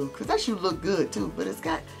I'm gonna do, cause that should look good too, but it's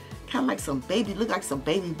got kind of like some baby, look like some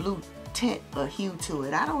baby blue tint or hue to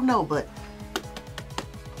it. I don't know, but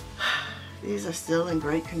these are still in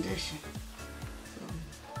great condition. So,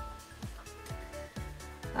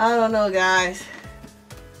 I don't know, guys.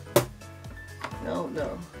 No.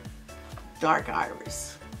 Dark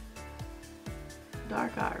iris.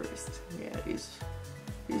 Dark iris. Yeah, these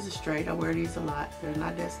are straight. I wear these a lot. They're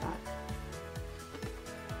not that stock.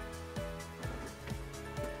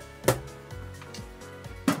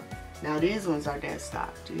 Now these ones are dead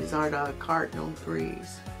stock. These are the Cardinal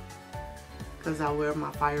 3s. Because I wear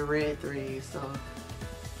my fire red 3s, so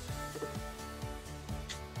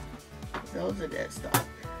those are dead stock.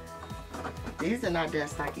 These are not dead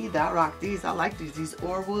stock either. I rock these. I like these. These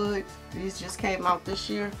Orwood. These just came out this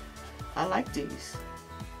year. I like these.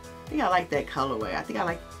 I think I like that colorway. I think I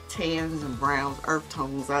like tans and browns, earth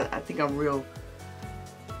tones. I think I'm real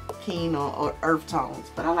keen on earth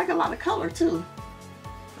tones. But I like a lot of color too.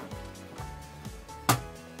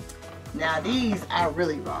 Now these I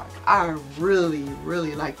really rock. I really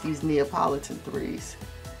like these Neapolitan 3s.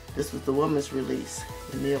 This was the women's release,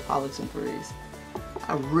 the Neapolitan 3s.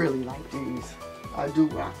 I really like these. I do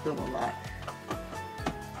rock them a lot.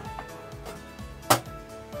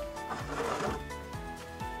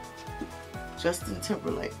 Justin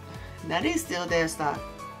Timberlake. Now these still there stock.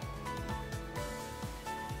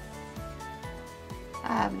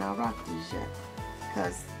 I have not rocked these yet.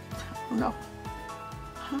 Because, no.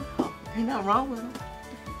 Ain't nothing wrong with them.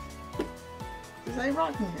 This ain't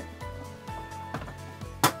rocking it.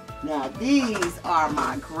 Now these are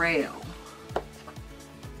my grail.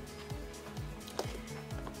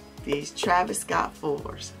 These Travis Scott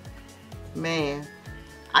 4s. Man,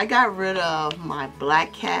 I got rid of my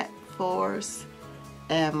Black Cat 4s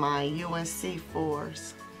and my UNC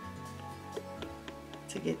 4s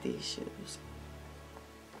to get these shoes.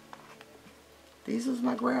 These was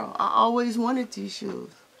my grail. I always wanted these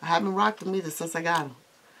shoes. I haven't rocked them either since I got them,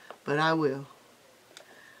 but I will.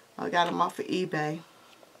 I got them off of eBay.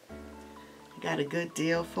 I got a good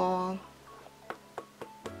deal for them.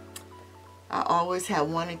 I always had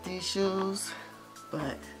wanted these shoes,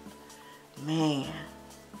 but man,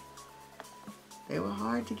 they were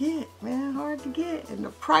hard to get, man, hard to get. And the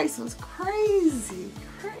price was crazy.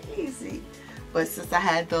 But since I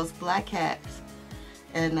had those Black Cats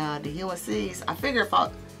and the UNCs, I figured if I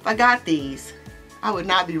got these, I would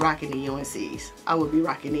not be rocking the UNCs. I would be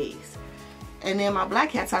rocking these. And then my Black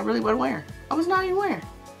Cats I really wasn't wearing. I was not even wearing.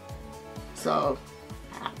 So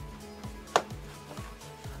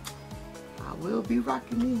I will be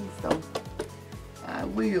rocking these though. I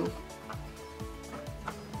will.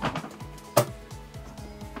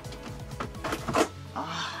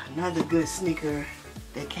 Another good sneaker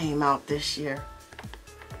that came out this year.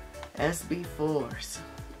 SB4s.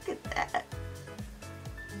 Look at that.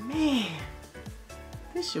 Man.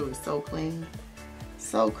 This shoe is so clean.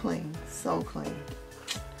 So clean. So clean.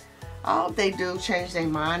 I hope they do change their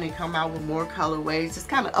mind and come out with more colorways. It's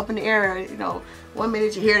kind of up in the air, you know. One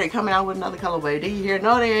minute you hear they're coming out with another colorway. Then you hear,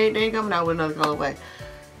 no, they ain't coming out with another colorway.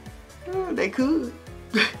 They could.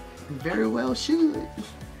 Very well should.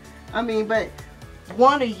 I mean, but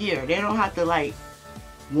one a year. They don't have to like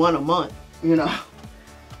one a month, you know.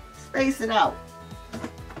 Space it out.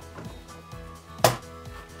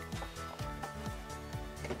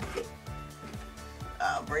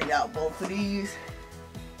 I'll bring out both of these.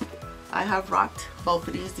 I have rocked both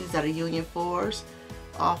of these. These are the Union 4s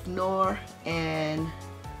off Nor, and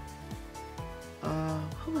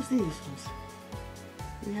what was these ones?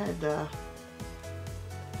 We had the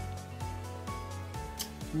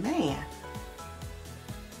man.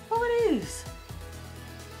 What were these?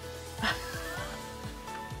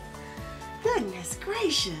 Goodness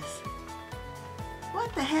gracious.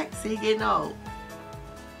 What the heck? See, getting old.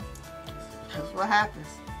 That's what happens.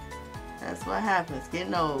 That's what happens.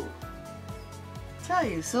 Getting old. Tell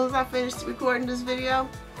you, as soon as I finish recording this video,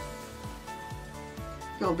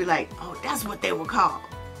 you'll be like, oh, that's what they were called.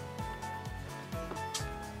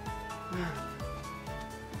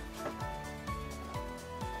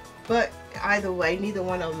 But either way, neither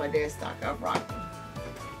one of them are dead stock. I rock them.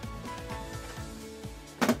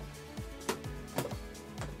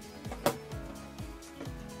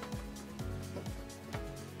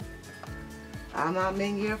 I'm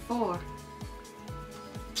in year 4.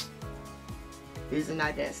 These are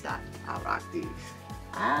not dead stock. I rock these.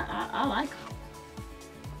 I like them.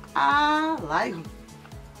 I like them.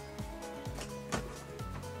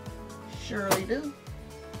 Surely do.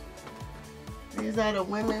 These are the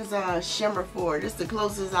women's shimmer 4. This is the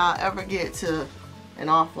closest I'll ever get to an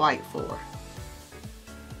off-white 4.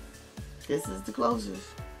 This is the closest.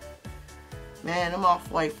 Man, them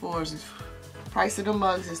off-white 4s, price of the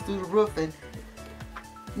mugs is through the roof, and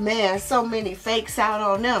man, so many fakes out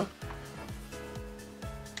on them.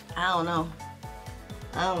 I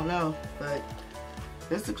don't know, but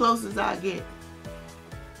this is the closest I get.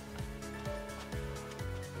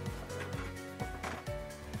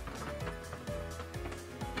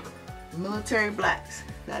 Military blacks.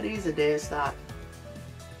 Now these are dead stock.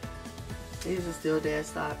 These are still dead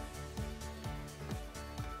stock.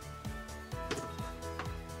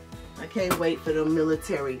 I can't wait for the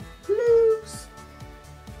military blues.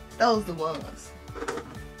 Those the ones.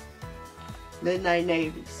 Midnight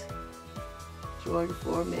Navies. Jordan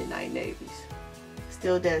 4 Midnight Navies.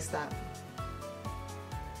 Still dead stock.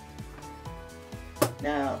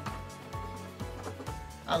 Now,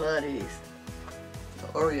 I love these. The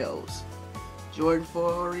Oreos. Jordan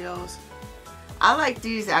 4 Oreos. I like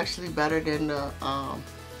these actually better than the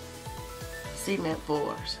Cement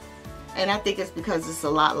 4s. And I think it's because it's a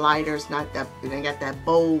lot lighter. It's not that, they got that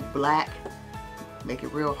bold black. Make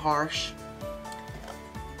it real harsh.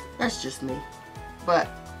 That's just me. But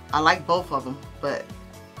I like both of them, but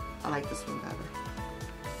I like this one better.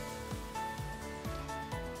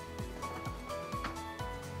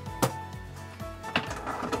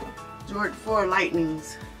 Jordan 4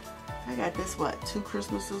 Lightnings. I got this, what, 2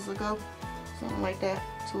 Christmases ago? Something like that.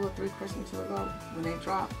 2 or 3 Christmases ago when they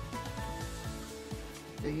dropped.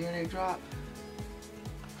 The year they dropped.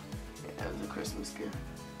 Yeah, that was a Christmas gift.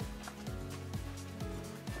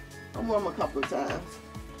 I wore them a couple of times.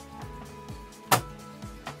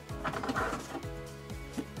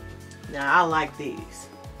 Now I like these.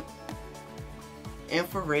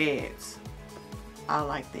 Infrareds. I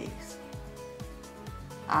like these.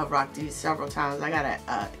 I've rocked these several times. I got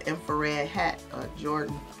an infrared hat, a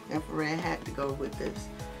Jordan infrared hat to go with this.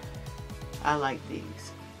 I like these.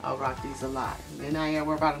 I'll rock these a lot. And I ain't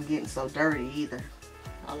worried about them getting so dirty either.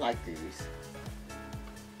 I like these.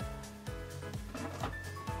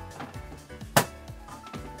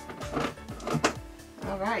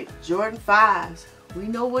 Alright, Jordan 5s. We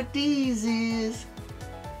know what these is.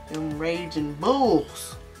 Them Raging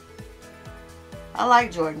Bulls. I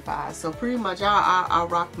like Jordan 5s, so pretty much I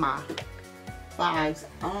rock my 5s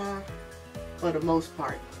for the most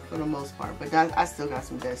part. But I still got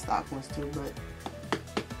some dead stock ones too, but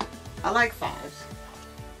I like 5s.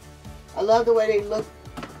 I love the way they look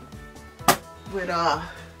with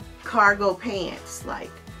cargo pants,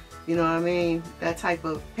 like, you know what I mean? That type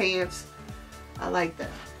of pants. I like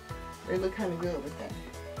that. They look kind of good with that.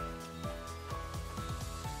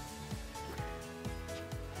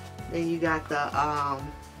 Then you got the,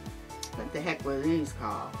 what the heck were these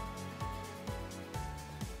called?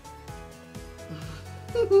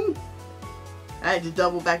 I had to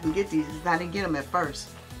double back and get these because I didn't get them at first.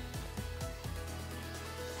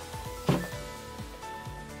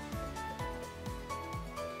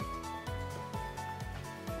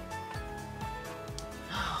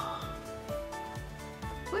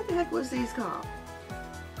 What the heck was these called?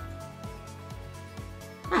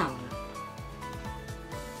 I don't know.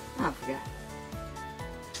 I forgot.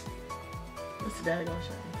 What's the daggone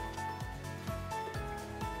shame?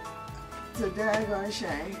 It's a daggone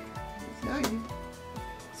shame. I tell you.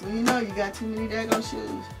 So you know you got too many daggone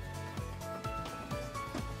shoes.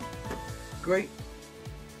 Great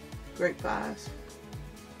 5s.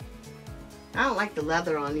 I don't like the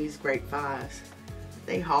leather on these great 5s.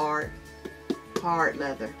 They hard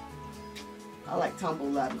leather. I like tumble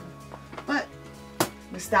leather. But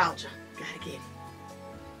nostalgia. Gotta get it.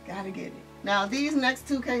 Gotta get it. Now these next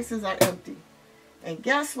 2 cases are empty. And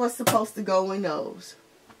guess what's supposed to go in those?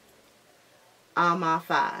 My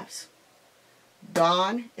 5s.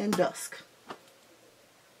 Dawn and Dusk.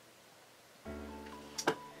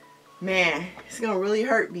 Man, it's gonna really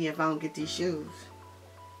hurt me if I don't get these shoes.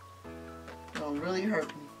 It's gonna really hurt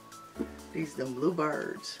me. These are them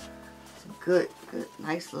Bluebirds. Some good,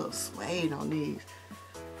 nice little suede on these.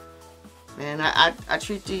 Man, I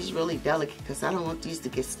treat these really delicate because I don't want these to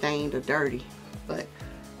get stained or dirty. But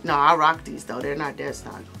no, I rock these though. They're not dead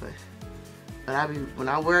stock, but But when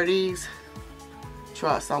I wear these,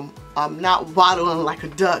 trust, I'm not waddling like a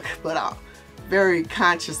duck, but I'm very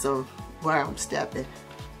conscious of where I'm stepping.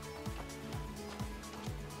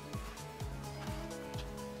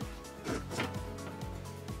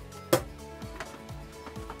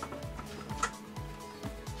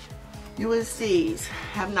 UNCs,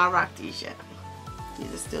 have not rocked these yet.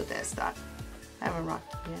 These are still dead stock. I haven't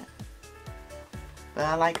rocked them yet. But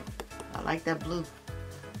I like that blue.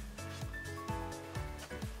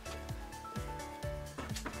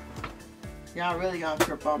 Y'all really gonna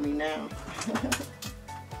trip on me now.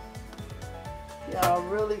 Y'all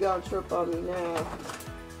really gonna trip on me now.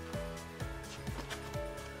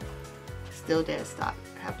 Still dead stock.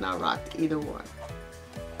 Have not rocked either one.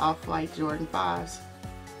 Off-White Jordan 5s.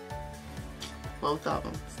 Both of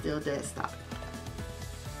them still dead stock.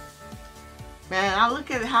 Man, I look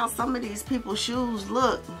at how some of these people's shoes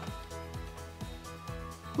look.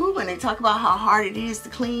 Ooh, when they talk about how hard it is to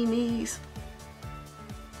clean these.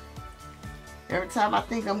 Every time I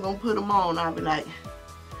think I'm gonna put them on, I'll be like,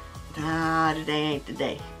 nah, today ain't the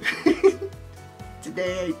day.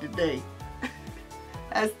 Today ain't the day.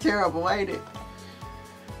 That's terrible, ain't it?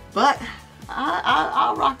 But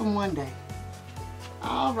I'll rock them one day.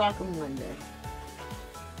 I'll rock them one day.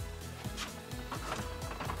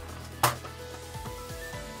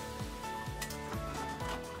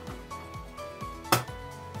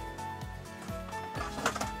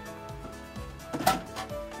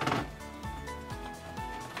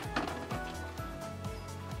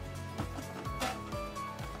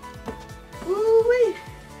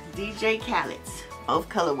 DJ Khaled's, both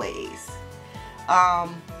colorways.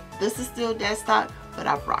 This is still dead stock, but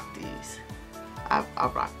I've rocked these.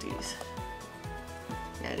 I've rocked these.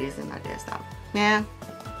 Yeah, these are not dead stock. Man,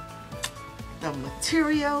 the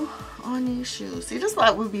material on these shoes. See, this is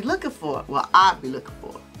what we'd be looking for. Well, I'd be looking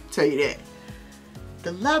for. Tell you that.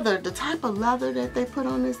 The leather, the type of leather that they put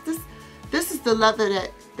on this is the leather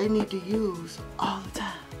that they need to use all the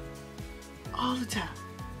time. All the time.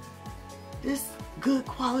 This good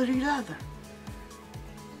quality leather.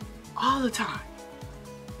 All the time.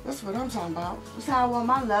 That's what I'm talking about. That's how I want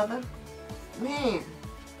my leather. Man.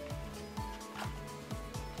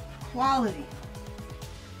 Quality.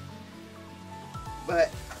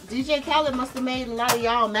 But DJ Khaled must have made a lot of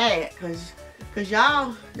y'all mad, cause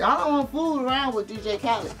y'all don't want to fool around with DJ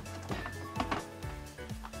Khaled.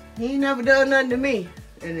 He ain't never done nothing to me.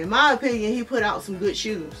 And in my opinion, he put out some good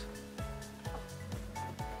shoes.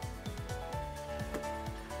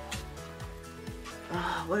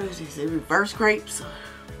 What is this? A reverse grapes?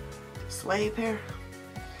 Suede pair?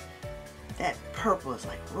 That purple is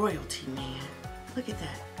like royalty, man. Look at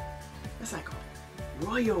that. That's like a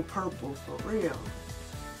royal purple for real.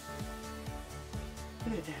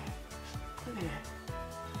 Look at that. Look at that.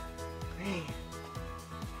 Man.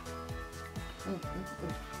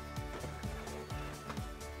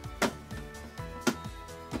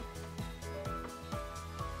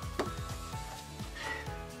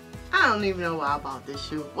 I don't even know why I bought this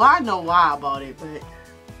shoe. Well, I know why I bought it, but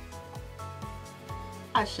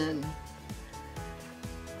I shouldn't.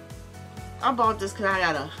 I bought this because I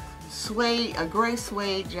got a gray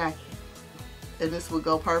suede jacket, and this would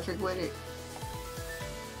go perfect with it.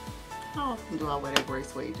 How often do I wear that gray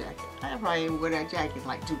suede jacket? I probably ain't wear that jacket in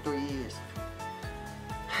like 2-3 years.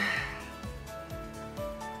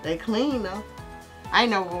 They clean though. I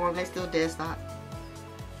ain't never worn them. They still dead stock.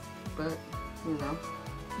 But you know.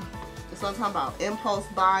 That's what I'm talking about, impulse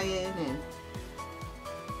buying, and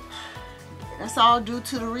that's all due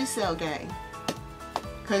to the resale game.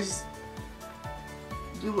 Cause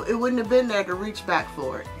it wouldn't have been there to reach back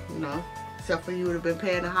for it, you know, except for you would have been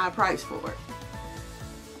paying a high price for it.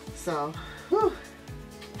 So, whew.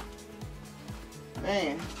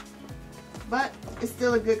 Man, but it's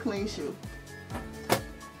still a good clean shoe.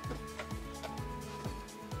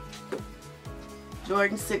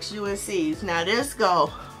 Jordan 6 UNCs. Now this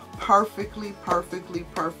go perfectly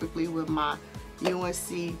with my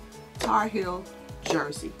UNC Tar Heel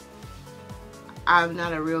jersey. I'm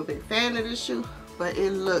not a real big fan of this shoe, but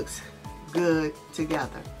it looks good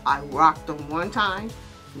together. I rocked them one time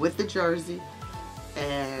with the jersey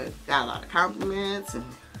and got a lot of compliments, and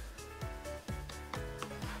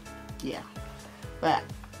yeah, but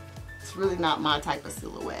it's really not my type of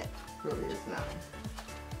silhouette. Really, it's not.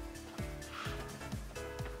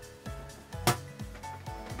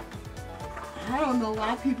 I don't know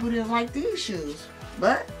why people didn't like these shoes,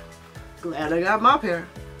 but glad I got my pair.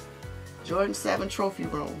 Jordan 7 trophy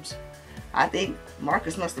rooms. I think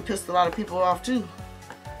Marcus must have pissed a lot of people off too.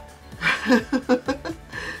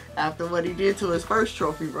 After what he did to his first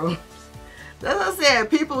trophy rooms. That's what I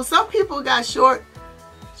said. Some people got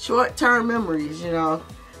short-term memories, you know.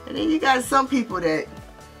 And then you got some people that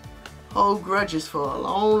hold grudges for a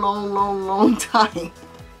long time.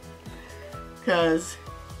 Because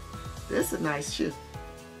this is a nice shoe.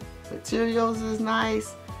 Materials is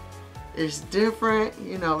nice. It's different.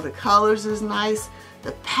 You know, the colors is nice.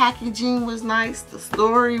 The packaging was nice. The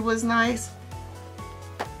story was nice.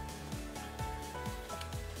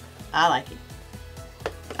 I like it.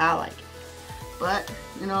 I like it. But,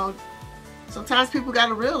 you know, sometimes people got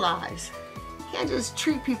to realize you can't just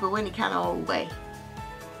treat people any kind of old way.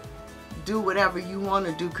 Do whatever you want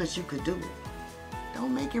to do because you could do it.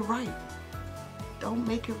 Don't make it right. Don't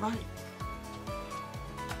make it right.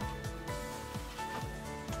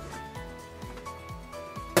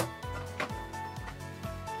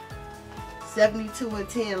 $72 and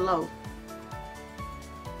 $10 low.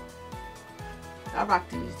 I rock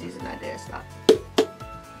these. These are not dead stock.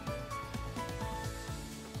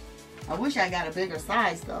 I wish I got a bigger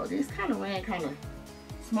size though. These kind of ran kind of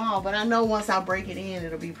small, but I know once I break it in,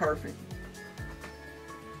 it'll be perfect.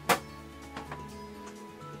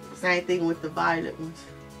 Same thing with the violet ones.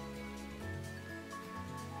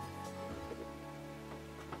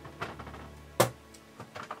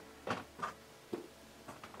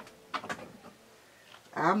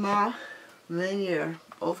 Armand Linear,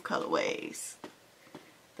 both colorways.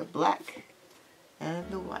 The black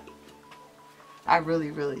and the white. I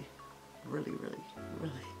really,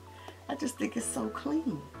 I just think it's so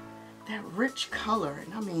clean. That rich color.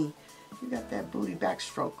 And I mean, you got that booty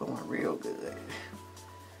backstroke going real good.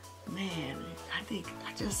 Man, I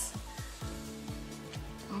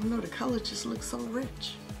don't know, the color just looks so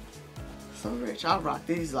rich. So rich. I'll rock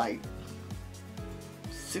these like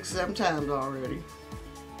 6 or 7 times already.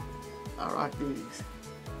 I'll rock these.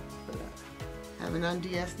 But I haven't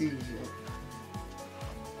undressed these yet.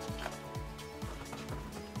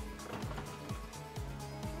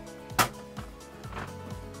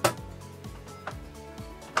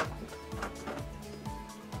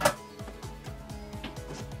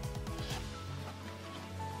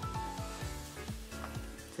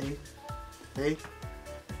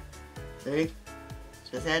 See?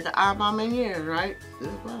 Just had the Armand in years, right? This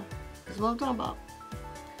is what I'm talking about.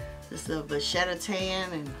 This is a Vachetta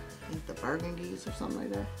tan and I think the burgundies or something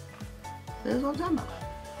like that. This is what I'm talking about.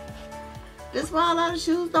 This is why a lot of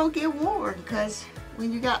shoes don't get worn, because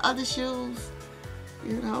when you got other shoes,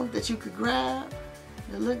 you know, that you could grab,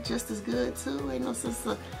 they look just as good too. Ain't no sense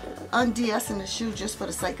of undressing the shoe just for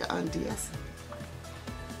the sake of undressing.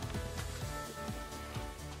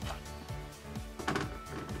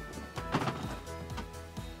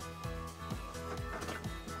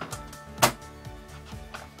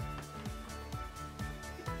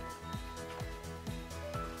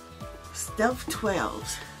 Stealth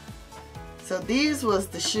 12s. So these was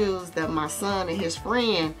the shoes that my son and his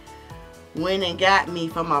friend went and got me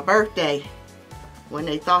for my birthday when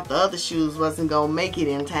they thought the other shoes wasn't gonna make it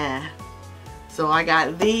in time. So I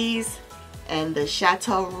got these and the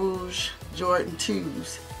Chateau Rouge Jordan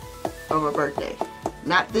 2s for my birthday.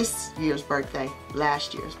 Not this year's birthday,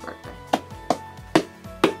 last year's birthday.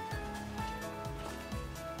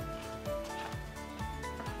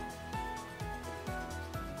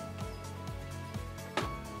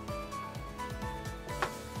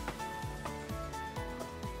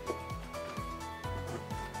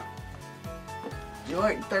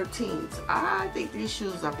 Jordan 13s. I think these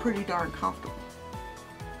shoes are pretty darn comfortable.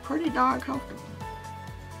 Pretty darn comfortable.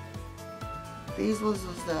 These ones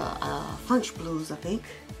was the French blues, I think.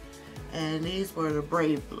 And these were the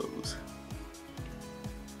Brave blues.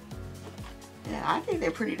 Yeah, I think they're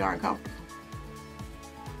pretty darn comfortable.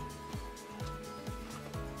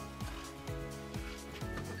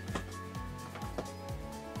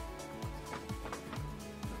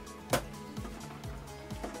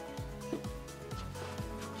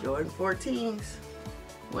 Jordan 14s,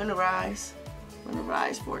 winterize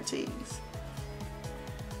 14s.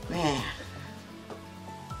 Man,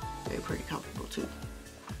 they're pretty comfortable too.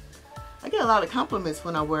 I get a lot of compliments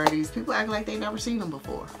when I wear these. People act like they never seen them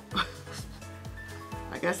before.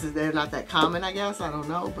 I guess they're not that common, I guess. I don't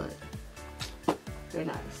know, but they're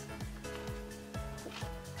nice.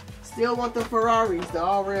 Still want the Ferraris, the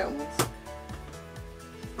all red ones.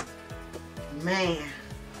 Man.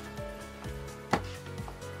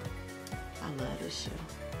 I love this shoe.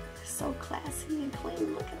 It's so classy and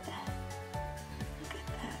clean. Look at that. Look at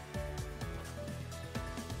that.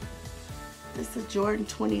 This is a Jordan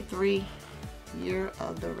 23, Year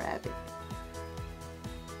of the Rabbit.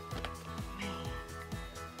 Man,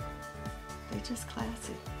 they're just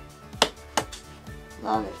classy.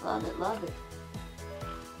 Love it, love it, love it.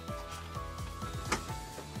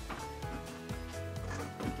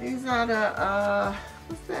 These are the,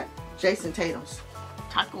 what's that? Jason Tatum's.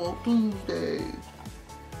 Taco Tuesday.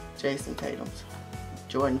 Jason Tatum's.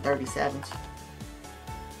 Jordan 37s.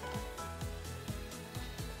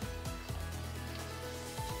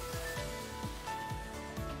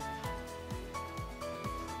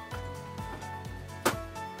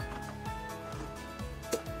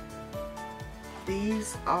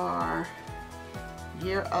 These are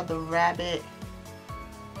Year of the Rabbit.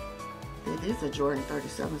 These are Jordan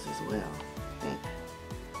 37s as well. I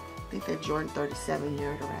think they're Jordan 37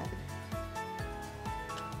 Year of the Rabbit.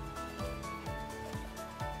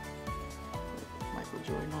 Michael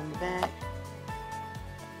Jordan on the back.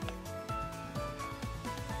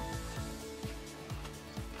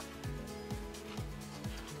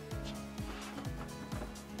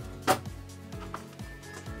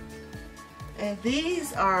 And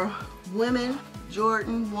these are women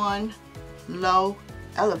Jordan 1 Low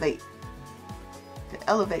Elevate. The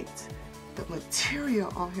elevates. The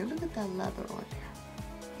material on here. Look at that leather on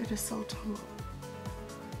here. It is so tumbled.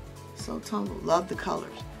 So tumbled. Love the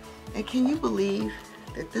colors. And can you believe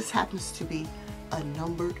that this happens to be a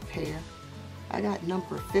numbered pair? I got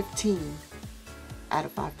number 15 out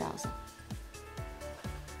of 5,000.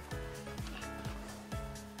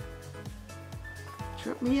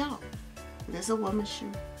 Trip me out. There's a woman's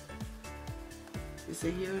shoe. It's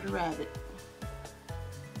a Year of the Rabbit.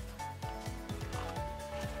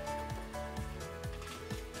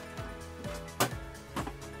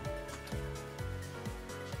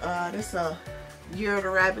 This a Year of the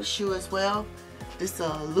Rabbit shoe as well. This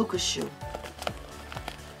a Lucas shoe.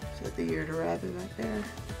 Is that the Year of the Rabbit right there?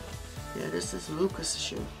 Yeah, this is Lucas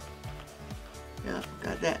shoe. Yeah,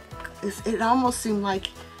 got that. It almost seemed like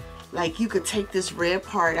you could take this red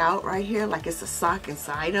part out right here, like it's a sock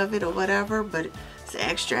inside of it or whatever, but it's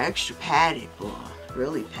extra padded, boy,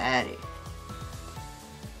 really padded.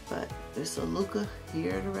 But it's a Luca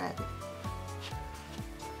Year of the Rabbit.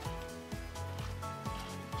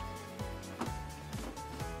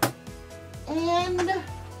 And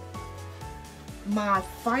my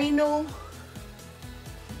final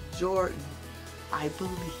Jordan, I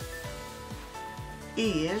believe,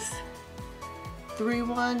 is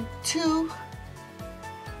 312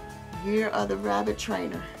 Year of the Rabbit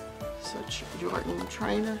Trainer. So Jordan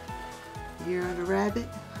Trainer, Year of the Rabbit.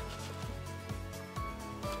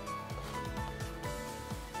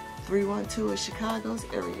 312 is Chicago's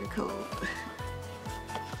area code.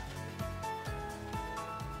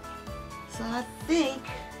 So I think,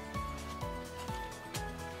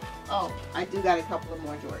 oh, I do got a couple of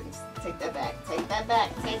more Jordans. Take that back, take that back,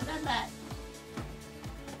 take that back.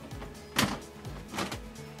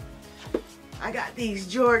 I got these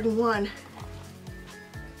Jordan 1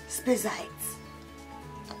 Spizites.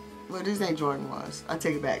 Well, these ain't Jordan 1s. I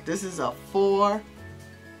take it back. This is a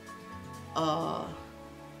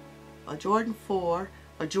Jordan 4,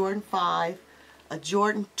 a Jordan 5, a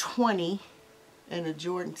Jordan 20, and a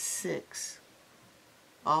Jordan 6.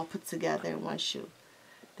 All put together in one shoe.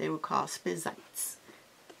 They were called Spizites.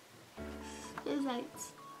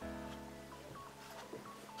 Spizites.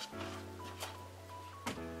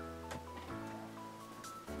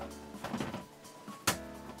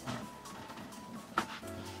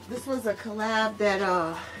 This was a collab that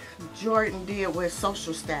Jordan did with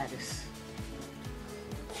Social Status.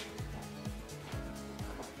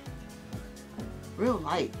 Real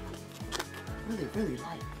light. Really, really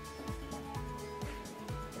light.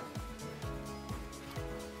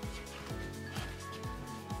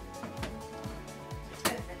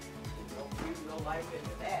 No light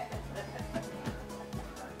into that.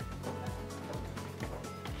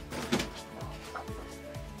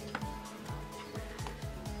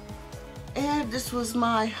 And this was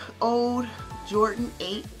my old Jordan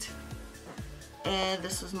 8. And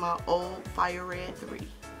this was my old Fire Red 3.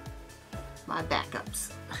 My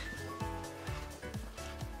backups.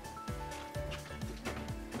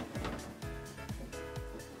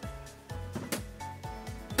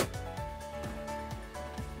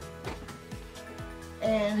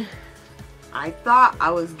 And I thought I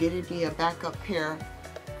was getting me a backup pair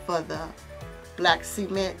for the black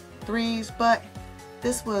cement 3s, but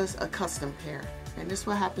this was a custom pair. And this is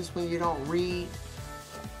what happens when you don't read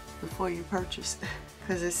before you purchase,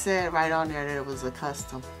 because it said right on there that it was a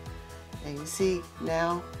custom. And you see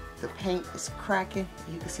now the paint is cracking.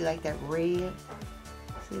 You can see like that red.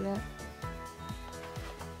 See that?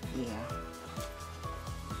 Yeah.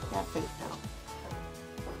 That faked out.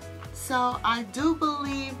 So I do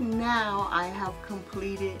believe now I have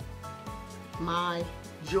completed my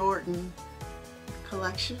Jordan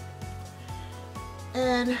collection.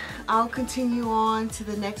 And I'll continue on to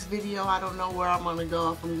the next video. I don't know where I'm going to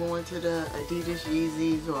go, if I'm going to the Adidas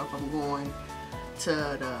Yeezys or if I'm going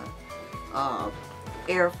to the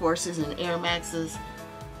Air Forces and Air Maxes.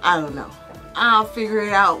 I don't know. I'll figure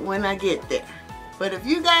it out when I get there. But if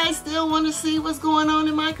you guys still want to see what's going on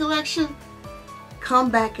in my collection, come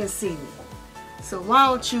back and see me. So why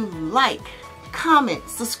don't you like, comment,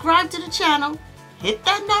 subscribe to the channel, hit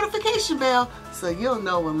that notification bell so you'll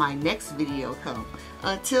know when my next video comes.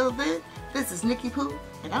 Until then, this is Nickie Poo,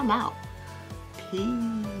 and I'm out.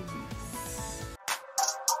 Peace.